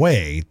different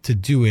way to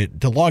do it,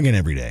 to log in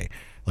every day.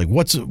 Like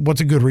what's a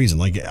good reason?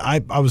 Like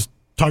I was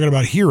talking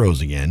about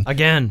Heroes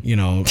again. You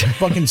know,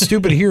 fucking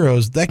stupid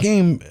Heroes. That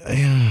game,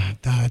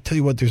 I tell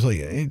you what, there's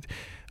like...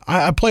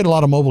 I played a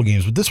lot of mobile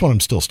games, but this one I'm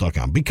still stuck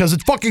on because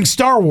it's fucking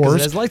Star Wars.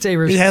 It has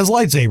lightsabers. It has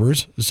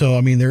lightsabers. So,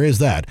 I mean, there is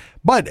that.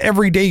 But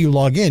every day you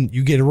log in,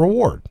 you get a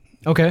reward.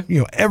 Okay. You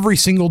know, every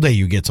single day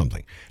you get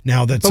something.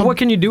 Now that's. But what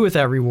can you do with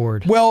that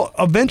reward? Well,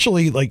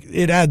 eventually, like,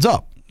 it adds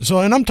up. So,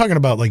 and I'm talking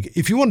about, like,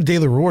 if you want a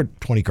daily reward,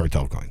 20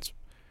 cartel coins.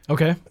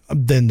 Okay.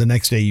 Then the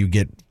next day you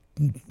get,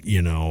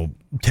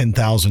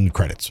 10,000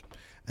 credits.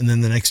 And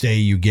then the next day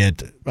you get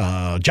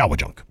Jawa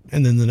junk.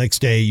 And then the next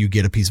day you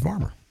get a piece of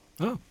armor.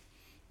 Oh.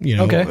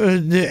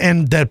 Okay.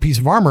 And that piece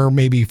of armor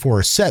may be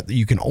for a set that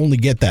you can only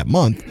get that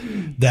month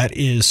that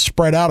is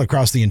spread out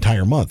across the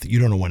entire month. You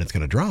don't know when it's going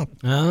to drop.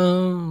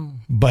 Oh.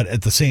 But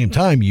at the same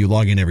time, you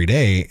log in every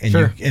day,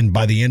 and and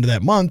by the end of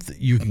that month,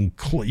 you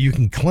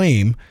can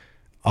claim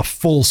a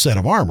full set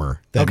of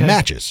armor that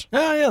matches.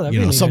 Oh, yeah. That'd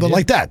be something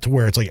like that, to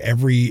where it's like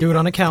do it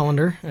on a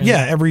calendar.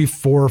 Every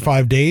 4 or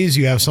 5 days,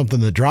 you have something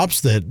that drops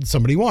that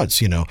somebody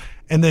wants,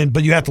 And then,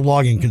 but you have to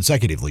log in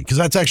consecutively, because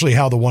that's actually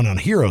how the one on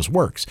Heroes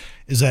works,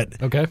 is that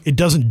it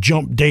doesn't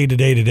jump day to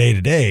day to day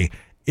to day.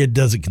 It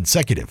does it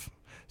consecutive.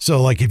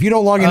 So, like, if you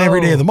don't log in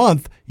every day of the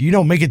month, you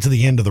don't make it to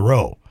the end of the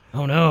row.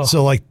 Oh no!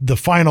 So like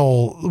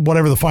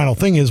whatever the final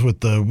thing is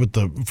with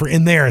the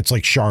in there, it's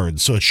like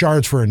shards. So it's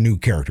shards for a new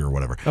character or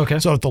whatever. Okay.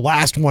 So if the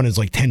last one is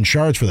like 10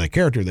 shards for that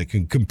character that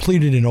can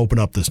complete it and open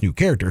up this new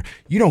character,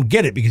 you don't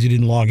get it because you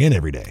didn't log in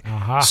every day.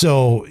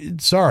 So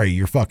sorry,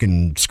 you're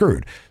fucking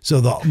screwed.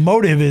 So the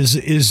motive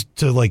is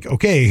to like,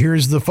 okay,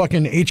 here's the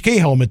fucking HK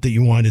helmet that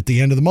you want at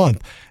the end of the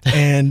month,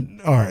 and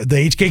or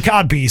the HK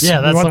COD piece. Yeah,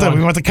 that's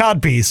we want the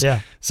COD piece. Yeah.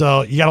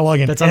 So you got to log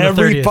in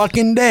every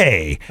fucking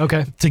day.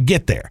 Okay. To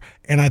get there.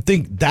 And I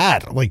think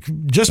that, like,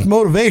 just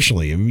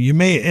motivationally,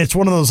 it's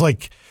one of those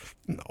like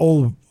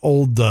old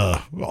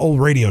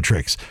radio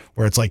tricks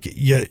where it's like,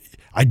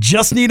 I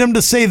just need them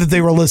to say that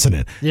they were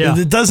listening. Yeah.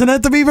 It doesn't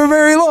have to be for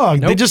very long.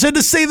 Nope. They just had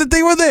to say that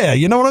they were there.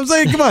 You know what I'm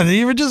saying? Come on,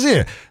 you were just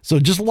here. So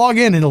just log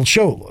in and it'll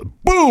show,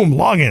 boom,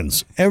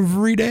 logins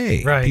every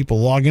day. Right.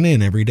 People logging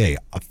in every day.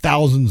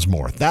 Thousands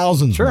more.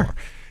 More.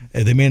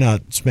 They may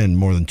not spend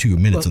more than 2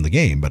 minutes in the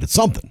game, but it's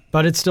something.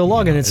 But it's still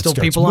logging. It's still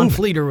people on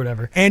Fleet or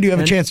whatever. And you have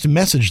a chance to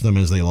message them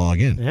as they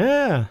log in.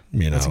 Yeah.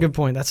 That's a good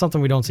point. That's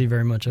something we don't see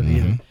very much of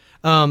either.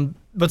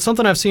 But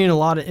something I've seen in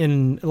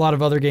a lot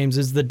of other games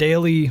is the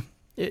daily...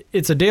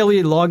 It's a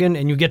daily login,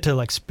 and you get to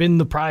like spin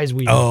the prize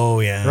wheel. Oh,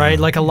 yeah. Right?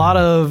 Like a lot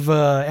of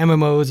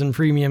MMOs and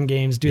premium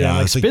games do that.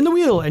 Like spin the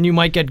wheel, and you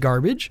might get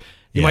garbage.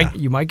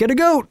 You might get a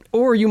goat,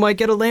 or you might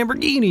get a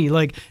Lamborghini.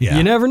 Like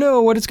you never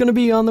know what it's going to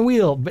be on the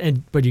wheel,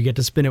 but you get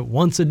to spin it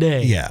once a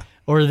day. Yeah.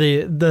 Or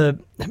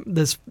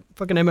this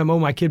fucking MMO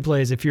my kid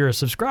plays. If you're a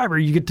subscriber,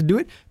 you get to do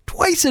it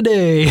twice a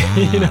day.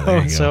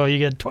 So you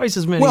get twice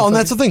as many. Well, and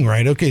that's the thing,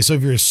 right? Okay, so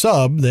if you're a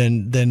sub,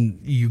 then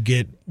you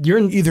get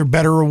either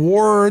better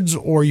rewards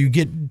or you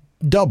get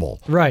double.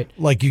 Right.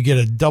 Like you get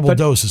a double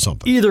dose of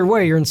something. Either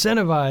way, you're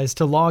incentivized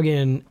to log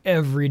in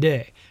every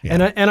day.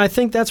 Yeah. And I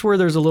think that's where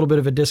there's a little bit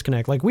of a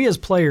disconnect. Like we as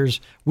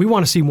players, we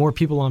want to see more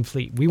people on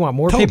Fleet. We want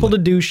more people to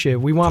do shit.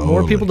 We want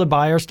more people to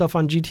buy our stuff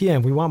on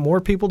GTM. We want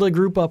more people to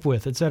group up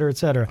with, et cetera, et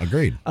cetera.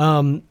 Agreed.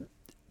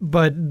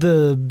 But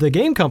the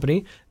game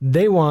company,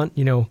 they want,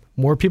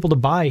 more people to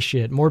buy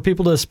shit, more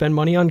people to spend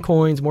money on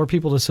coins, more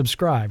people to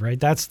subscribe, right?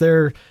 That's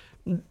their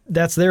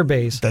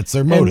base. That's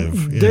their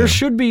motive. There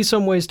should be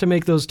some ways to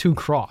make those two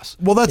cross.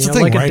 Well, that's the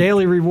thing, like right? a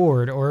daily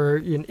reward,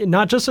 or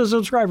not just a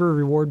subscriber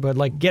reward, but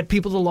like get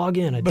people to log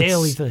in,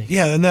 daily thing.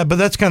 Yeah, but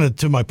that's kind of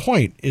to my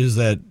point, is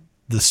that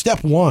the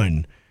step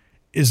one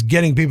is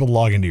getting people to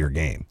log into your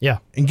game. Yeah.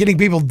 And getting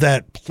people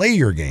that play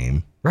your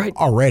game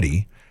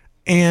already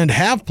and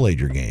have played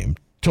your game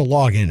to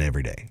log in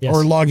every day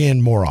or log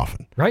in more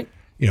often. Right.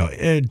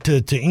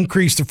 To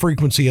increase the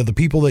frequency of the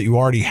people that you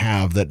already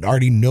have that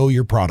already know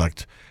your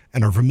product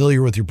and are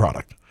familiar with your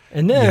product.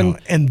 And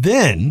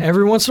then,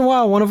 every once in a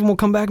while, one of them will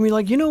come back and be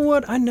like, you know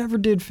what? I never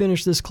did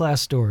finish this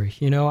class story.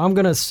 I'm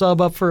going to sub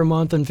up for a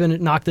month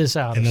and knock this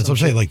out. And that's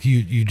what I'm saying. Like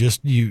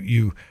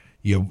you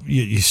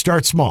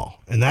start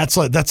small, and that's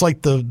like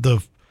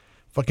the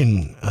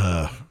fucking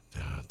oh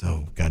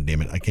god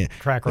damn it, I can't.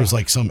 Crack There's rock.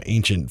 like some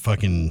ancient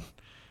fucking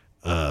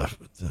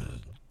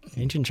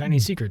ancient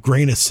Chinese secret.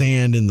 Grain of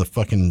sand in the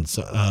fucking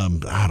I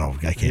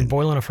can't. You're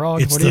boiling a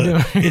frog. What are you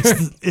doing?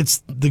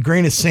 it's the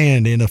grain of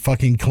sand in a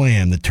fucking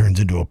clam that turns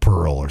into a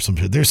pearl or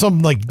something. There's some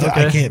like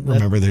I can't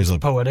remember. There's a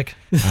poetic.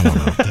 I don't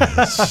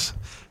know.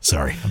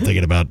 Sorry, I'm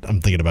thinking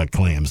about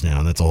clams now,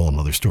 and that's a whole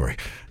other story.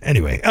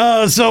 Anyway,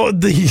 so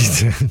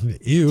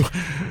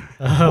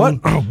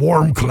what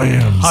warm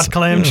clams? Hot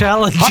clam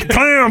challenge. Hot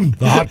clam.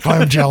 The hot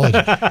clam challenge.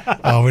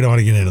 Oh, we don't want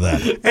to get into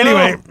that.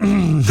 Anyway.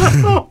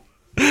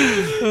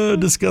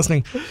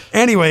 Disgusting.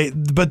 Anyway,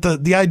 but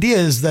the idea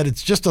is that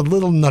it's just a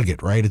little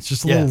nugget, right? It's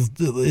just a little.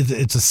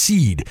 It's a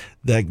seed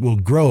that will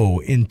grow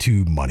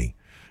into money.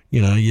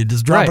 You know, you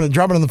just drop it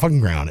on the fucking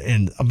ground,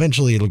 and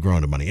eventually it'll grow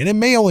into money. And it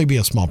may only be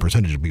a small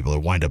percentage of people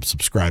that wind up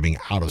subscribing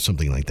out of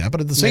something like that,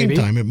 but at the same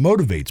time, it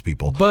motivates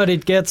people. But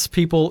it gets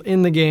people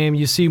in the game.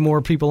 You see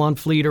more people on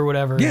Fleet or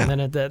whatever, and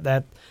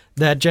then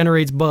that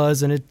generates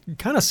buzz, and it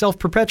kind of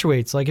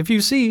self-perpetuates. Like if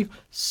you see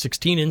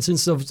 16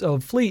 instances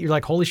of Fleet, you're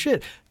like, holy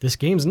shit, this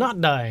game's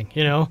not dying,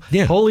 you know?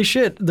 Yeah. Holy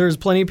shit, there's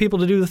plenty of people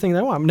to do the thing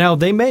they want. Now,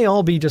 they may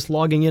all be just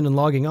logging in and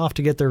logging off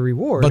to get their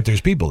reward. But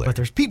there's people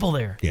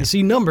there. Yeah. You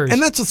see numbers.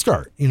 And that's a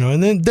start, you know?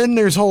 And then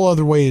there's whole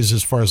other ways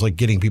as far as like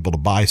getting people to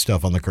buy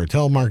stuff on the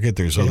cartel market.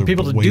 There's other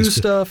people to ways do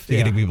stuff.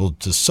 Getting people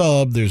to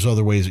sub. There's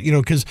other ways, you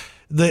know, because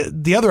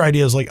the other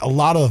idea is like a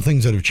lot of the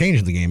things that have changed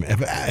in the game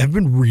have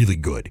been really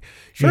good.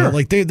 Sure. You know,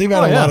 like they've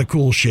had a lot of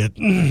cool shit,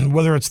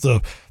 whether it's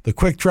the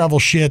quick travel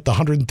shit, the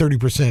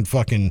 130%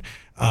 fucking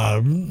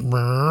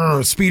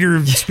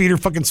speeder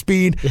fucking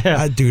speed.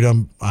 Yeah. Dude,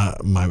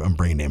 I'm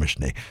brain damaged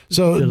today.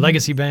 So the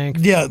Legacy Bank.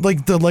 Yeah,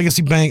 like the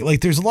Legacy Bank. Like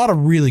there's a lot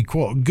of really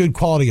good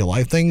quality of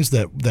life things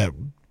that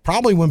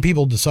probably when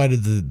people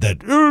decided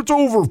that it's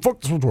over, fuck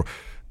this,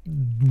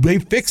 they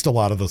fixed a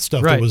lot of the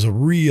stuff that was a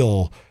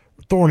real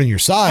thorn in your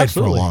side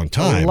for a long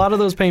time. A lot of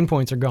those pain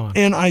points are gone.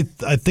 And I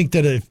think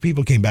that if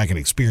people came back and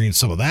experienced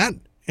some of that,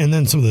 and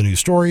then some of the new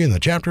story and the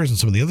chapters and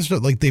some of the other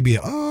stuff, like they'd be,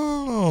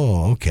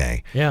 oh,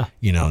 okay. Yeah.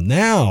 You know,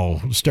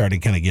 now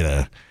starting to kind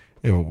of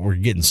we're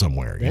getting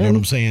somewhere. You know what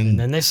I'm saying? And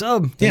then they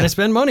sub. Then they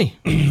spend money.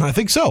 I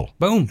think so.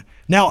 Boom.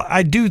 Now,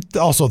 I do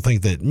also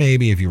think that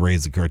maybe if you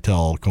raise the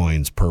cartel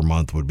coins per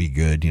month would be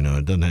good. You know,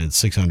 it doesn't have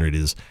 600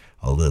 is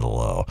a little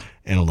low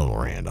and a little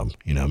random,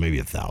 you know, maybe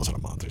 1,000 a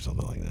month or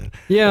something like that.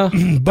 Yeah.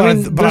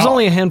 but there's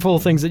only a handful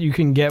of things that you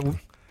can get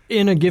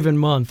in a given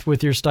month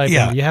with your stipend.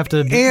 Yeah. You have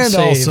to and save.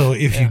 Also,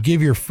 if you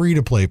give your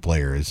free-to-play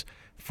players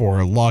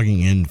for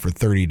logging in for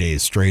 30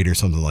 days straight or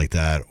something like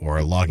that,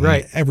 or logging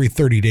in every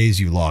 30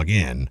 days you log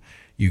in,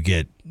 you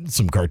get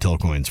some cartel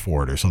coins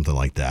for it or something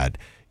like that.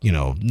 You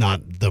know,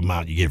 not the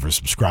amount you get for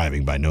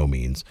subscribing by no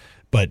means.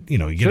 But, you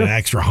know, you get an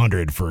extra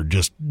 100 for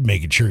just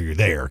making sure you're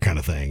there kind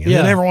of thing. And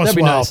then every once in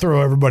a while, I'll throw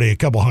everybody a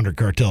couple hundred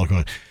cartel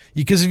coins.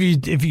 Because if you,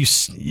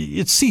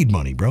 it's seed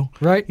money, bro.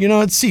 Right. You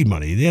know, it's seed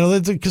money. You know,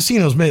 the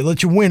casinos may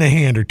let you win a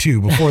hand or two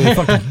before they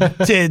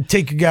fucking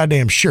take your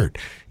goddamn shirt.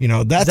 You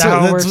know, that's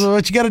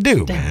what you got to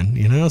do, man.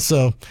 You know,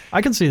 so.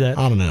 I can see that.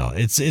 I don't know.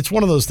 It's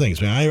one of those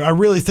things, man. I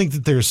really think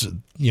that there's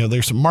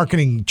some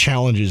marketing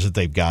challenges that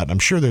they've got. I'm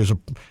sure there's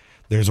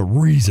a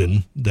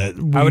reason that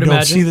we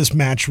don't see this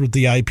match with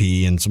the IP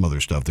and some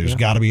other stuff. There's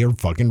got to be a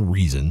fucking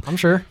reason. I'm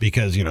sure.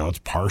 Because, you know, it's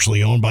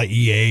partially owned by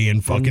EA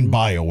and fucking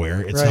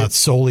BioWare. It's not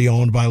solely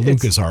owned by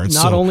LucasArts. It's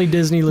not only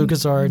Disney,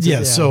 LucasArts.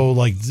 Yeah, so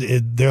like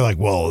they're like,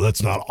 well,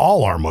 that's not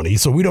all our money,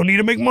 so we don't need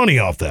to make money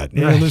off that.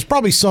 You know, there's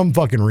probably some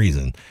fucking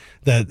reason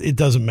that it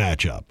doesn't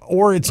match up.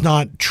 Or it's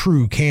not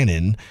true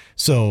canon.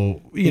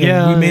 So, you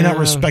know, we may not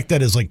respect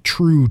that as like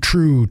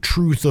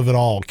truth of it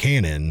all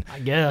canon. I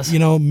guess. You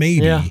know,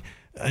 maybe. Yeah.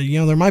 You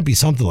know, there might be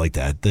something like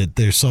that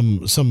there's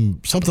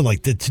something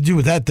like that to do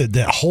with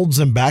that holds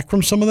them back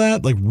from some of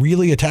that, like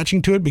really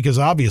attaching to it, because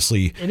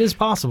obviously it is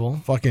possible.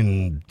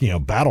 Fucking, you know,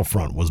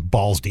 Battlefront was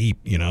balls deep,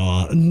 you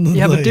know.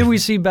 Yeah, but did we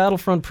see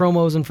Battlefront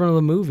promos in front of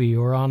the movie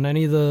or on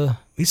any of the...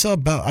 We saw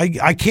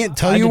I can't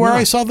tell you where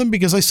I saw them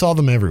because I saw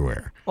them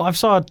everywhere. Well, I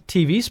saw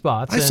TV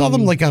spots. I saw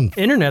them like on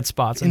internet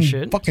spots and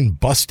shit. Fucking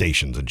bus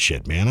stations and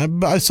shit,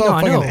 man. I saw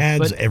fucking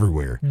ads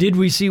everywhere. Did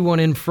we see one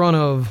in front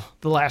of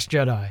The Last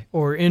Jedi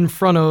or in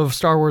front of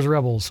Star Wars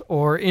Rebels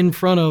or in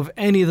front of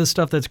any of the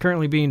stuff that's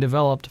currently being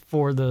developed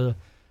for the,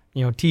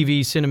 you know,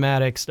 TV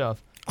cinematic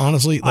stuff?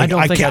 Honestly, like,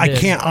 I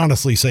can't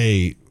honestly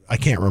say I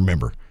can't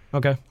remember.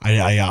 Okay.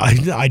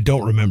 I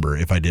don't remember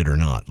if I did or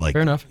not. Like,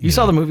 fair enough. You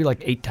saw the movie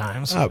like 8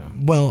 times.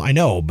 Well, I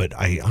know, but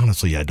I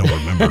don't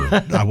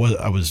remember.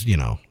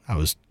 I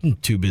was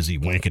too busy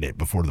wanking it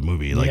before the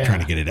movie, like trying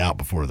to get it out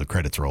before the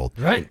credits rolled.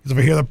 Right. Because if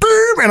I hear the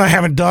boom and I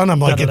haven't done,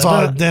 I'm like, it's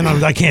on. Then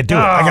I can't do it.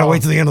 I gotta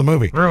wait till the end of the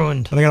movie.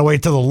 Ruined. And I gotta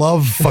wait till the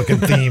love fucking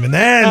theme and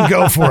then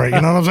go for it.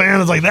 You know what I'm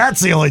saying? It's like that's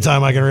the only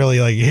time I can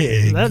really like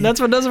hit. That's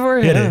what does it for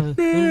you.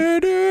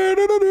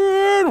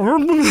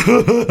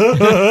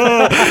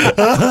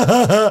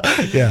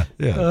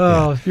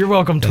 Yeah. You're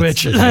welcome,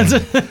 Twitch.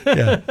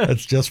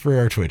 That's just for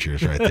our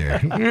Twitchers right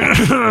there.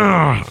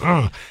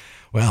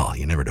 Well,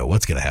 you never know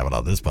what's going to happen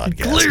on this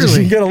podcast.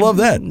 Clearly. You're going to love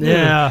that.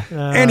 Yeah.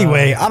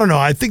 Anyway, I don't know.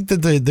 I think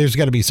that there's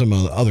got to be some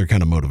other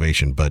kind of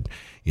motivation. But,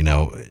 you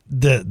know,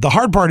 the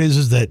hard part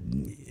is that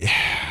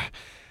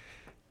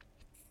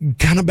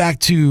kind of back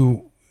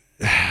to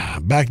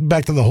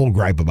the whole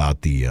gripe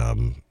about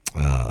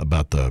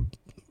the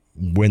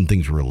when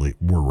things were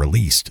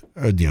released,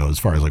 you know, as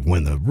far as like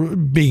when the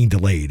being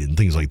delayed and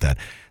things like that.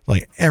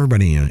 Like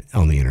everybody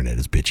on the internet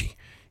is bitchy.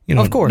 You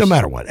know, of course. No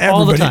matter what.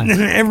 All the time.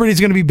 Everybody's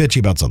going to be bitchy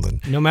about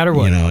something. No matter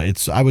what. You know,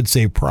 I would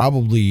say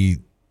probably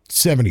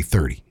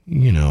 70-30.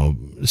 You know,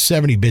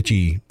 70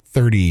 bitchy,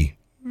 30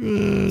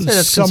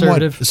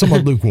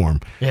 somewhat lukewarm.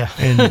 Yeah.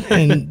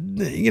 And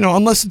you know,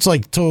 unless it's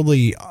like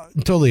totally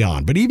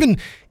on. But even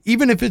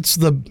if it's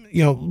the,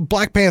 you know,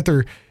 Black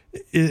Panther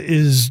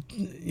is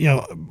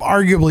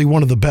arguably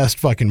one of the best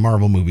fucking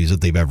Marvel movies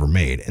that they've ever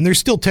made. And there's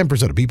still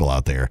 10% of people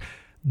out there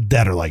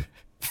that are like,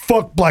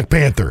 fuck Black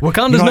Panther.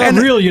 Wakanda's not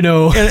real,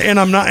 And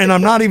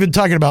I'm not even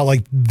talking about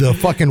like the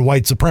fucking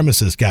white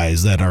supremacist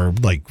guys that are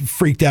like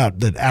freaked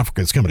out that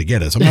Africa's coming to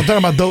get us. I'm not talking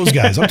about those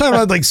guys. I'm talking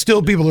about like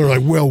still people that are like,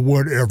 well,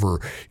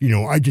 whatever.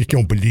 I just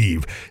don't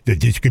believe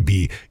that this could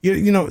be.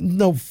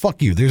 No,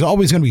 fuck you. There's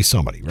always going to be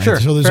somebody, right? Sure,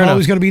 so there's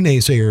always going to be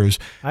naysayers.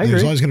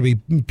 There's always going to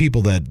be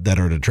people that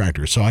are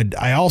detractors. So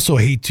I also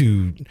hate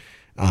to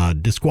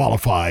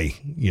disqualify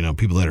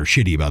people that are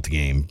shitty about the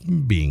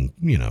game being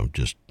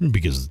just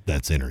because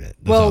that's internet.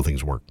 That's how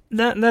things work.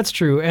 That's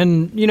true.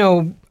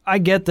 And I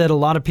get that a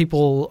lot of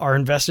people are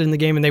invested in the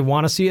game and they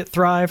want to see it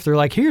thrive. They're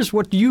like, here's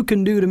what you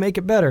can do to make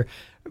it better.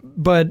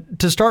 But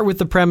to start with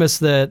the premise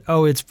that,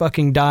 it's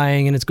fucking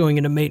dying and it's going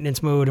into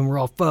maintenance mode and we're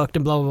all fucked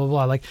and blah blah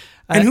blah blah,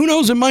 and who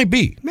knows, it might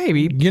be.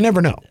 Maybe. You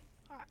never know.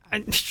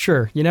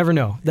 Sure, you never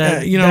know.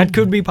 That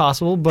could be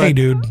possible, but hey,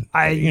 dude,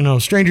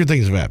 stranger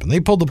things have happened.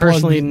 They pulled the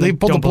plug. They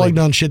pulled the plug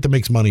down shit that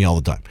makes money all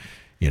the time.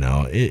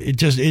 It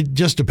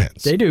just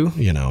depends. They do.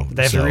 They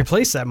have to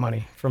replace that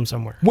money from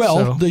somewhere.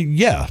 Well,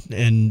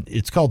 and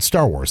it's called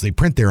Star Wars. They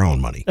print their own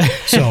money,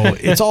 so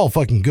it's all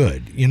fucking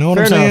good. You know what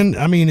I'm saying?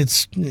 I mean,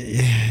 it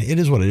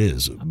is what it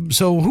is.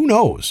 So who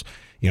knows?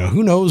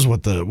 Who knows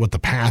what the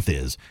path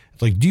is?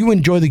 It's like, do you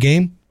enjoy the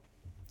game?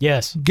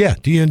 Yes. Yeah.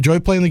 Do you enjoy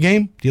playing the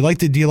game? Do you like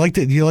to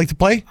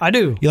play? I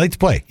do. You like to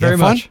play? Very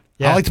much.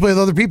 Yeah. I like to play with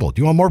other people.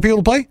 Do you want more people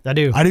to play? I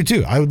do. I do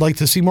too. I would like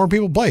to see more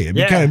people play. It'd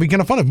be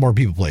kind of fun if more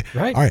people play.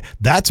 Right. All right.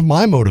 That's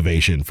my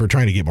motivation for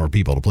trying to get more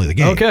people to play the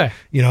game. Okay.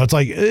 It's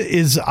like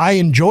I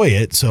enjoy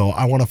it, so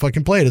I want to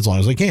fucking play it as long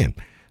as I can.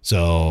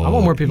 So I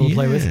want more people to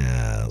play with.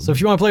 So if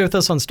you want to play with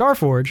us on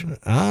Starforge,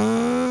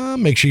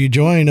 make sure you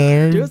join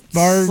our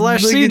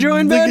 /C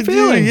join Bad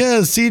Feeling.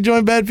 Yeah, C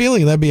join Bad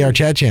Feeling. That'd be our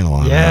chat channel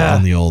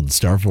on the old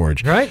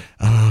Starforge. Right.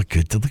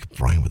 Good to look at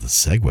Brian with the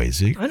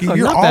segues.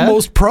 You're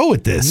almost pro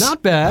at this.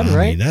 Not bad,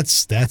 right?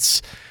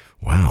 That's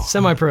wow.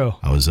 Semi-pro.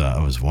 I was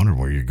wondering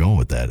where you're going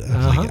with that.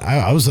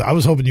 I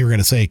was hoping you were going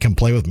to say, come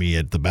play with me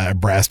at the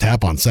Brass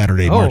Tap on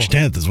Saturday, March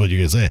 10th is what you're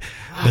going to say.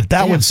 But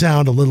that would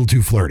sound a little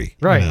too flirty.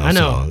 Right, I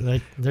know.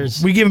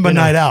 So we give him a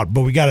night out,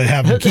 but we got to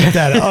have him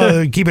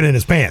keep it in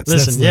his pants.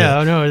 Listen,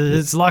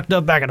 it's locked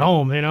up back at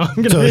home, I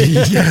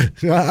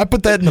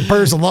put that in the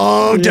purse a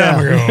long time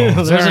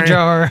ago. There's a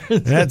jar.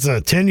 That's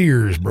 10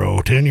 years,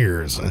 bro. 10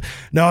 years.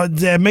 Now,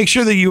 make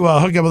sure that you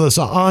hook up with us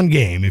on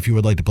game if you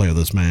would like to play with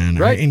us, man.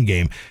 Right. In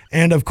game.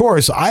 And of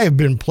course, I have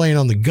been playing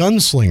on the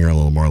Gunslinger a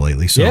little more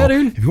lately. So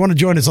dude. If you want to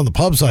join us on the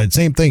pub side,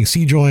 same thing.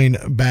 C-Join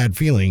Bad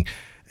Feeling.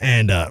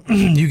 And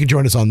you can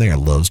join us on there.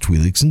 Loves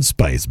Twi'leks and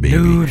Spice, baby.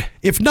 Dude.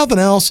 If nothing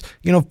else,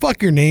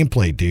 fuck your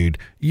nameplate, dude.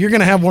 You're going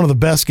to have one of the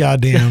best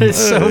goddamn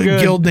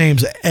guild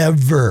names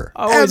ever.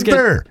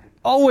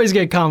 Always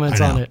get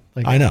comments on it.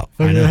 I know.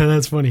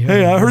 That's funny.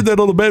 Hey, I heard that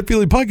on the Bad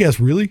Feeling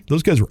podcast. Really?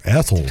 Those guys were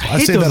assholes.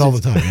 I say that all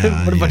the time.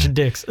 What a bunch of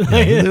dicks.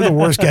 They're the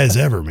worst guys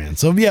ever, man.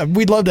 So,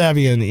 we'd love to have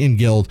you in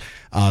guild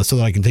so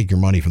that I can take your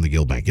money from the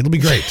guild bank. It'll be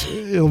great.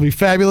 It'll be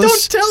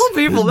fabulous. Don't tell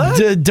people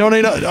that.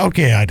 Donate.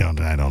 Okay, I don't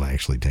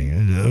actually take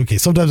it. Okay,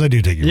 sometimes I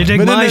do take your money. You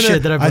take my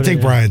shit that I put I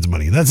take Brian's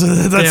money. That's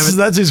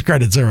his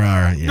credits.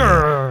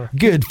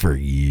 Good for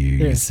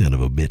you, son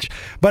of a bitch.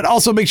 But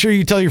also make sure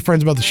you tell your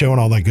friends about the show and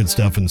all that good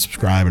stuff and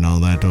subscribe and all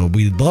that.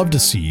 We'd love to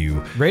see you.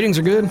 Ratings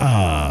are good.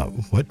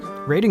 What?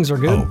 Ratings are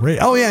good.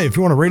 Yeah. If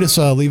you want to rate us,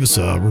 leave us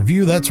a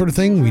review, that sort of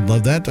thing. We'd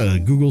love that.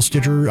 Google,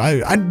 Stitcher.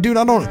 I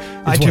don't.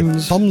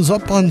 iTunes. Thumbs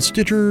up on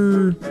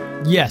Stitcher.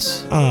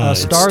 Yes.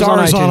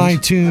 Stars on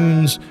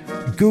iTunes.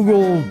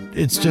 Google.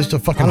 It's just a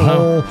fucking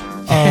hole.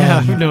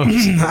 Who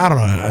knows? I don't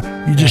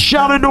know. You just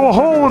shout into a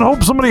hole and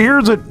hope somebody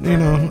hears it.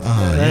 Isn't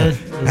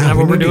that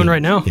what we're doing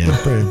right now? Yeah.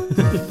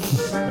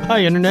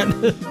 Hi, internet.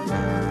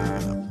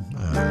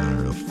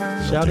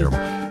 Shout it.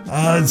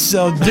 Have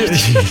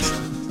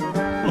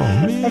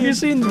you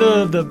seen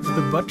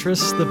the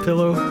buttress, the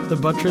pillow, the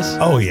buttress?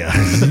 Oh, yeah.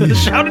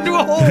 Shout into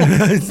a hole.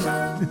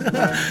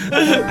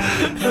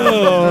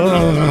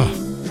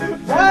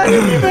 Why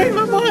did you make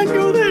my mind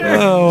go there?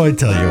 Oh, I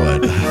tell you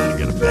what. I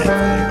got a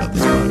bad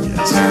feeling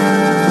about this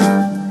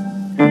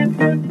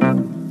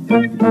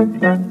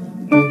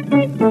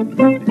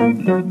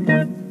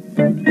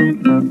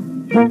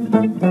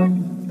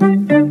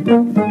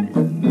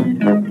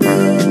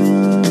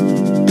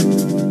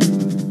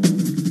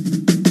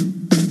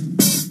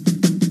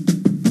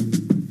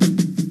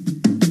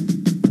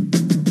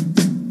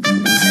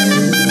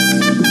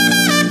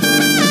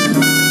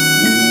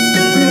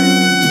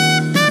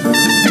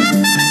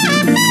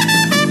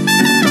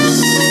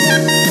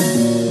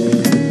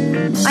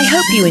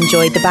you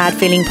enjoyed the Bad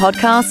Feeling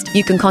Podcast,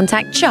 you can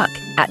contact Chuck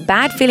at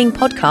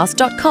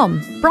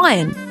badfeelingpodcast.com,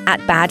 Brian at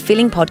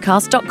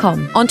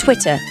badfeelingpodcast.com, on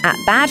Twitter at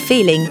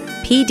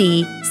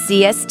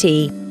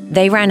badfeelingpdcst.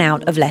 They ran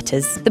out of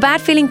letters. The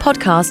Bad Feeling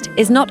Podcast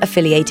is not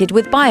affiliated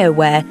with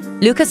BioWare,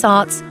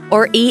 LucasArts,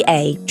 or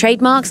EA.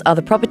 Trademarks are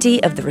the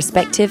property of the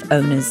respective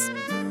owners.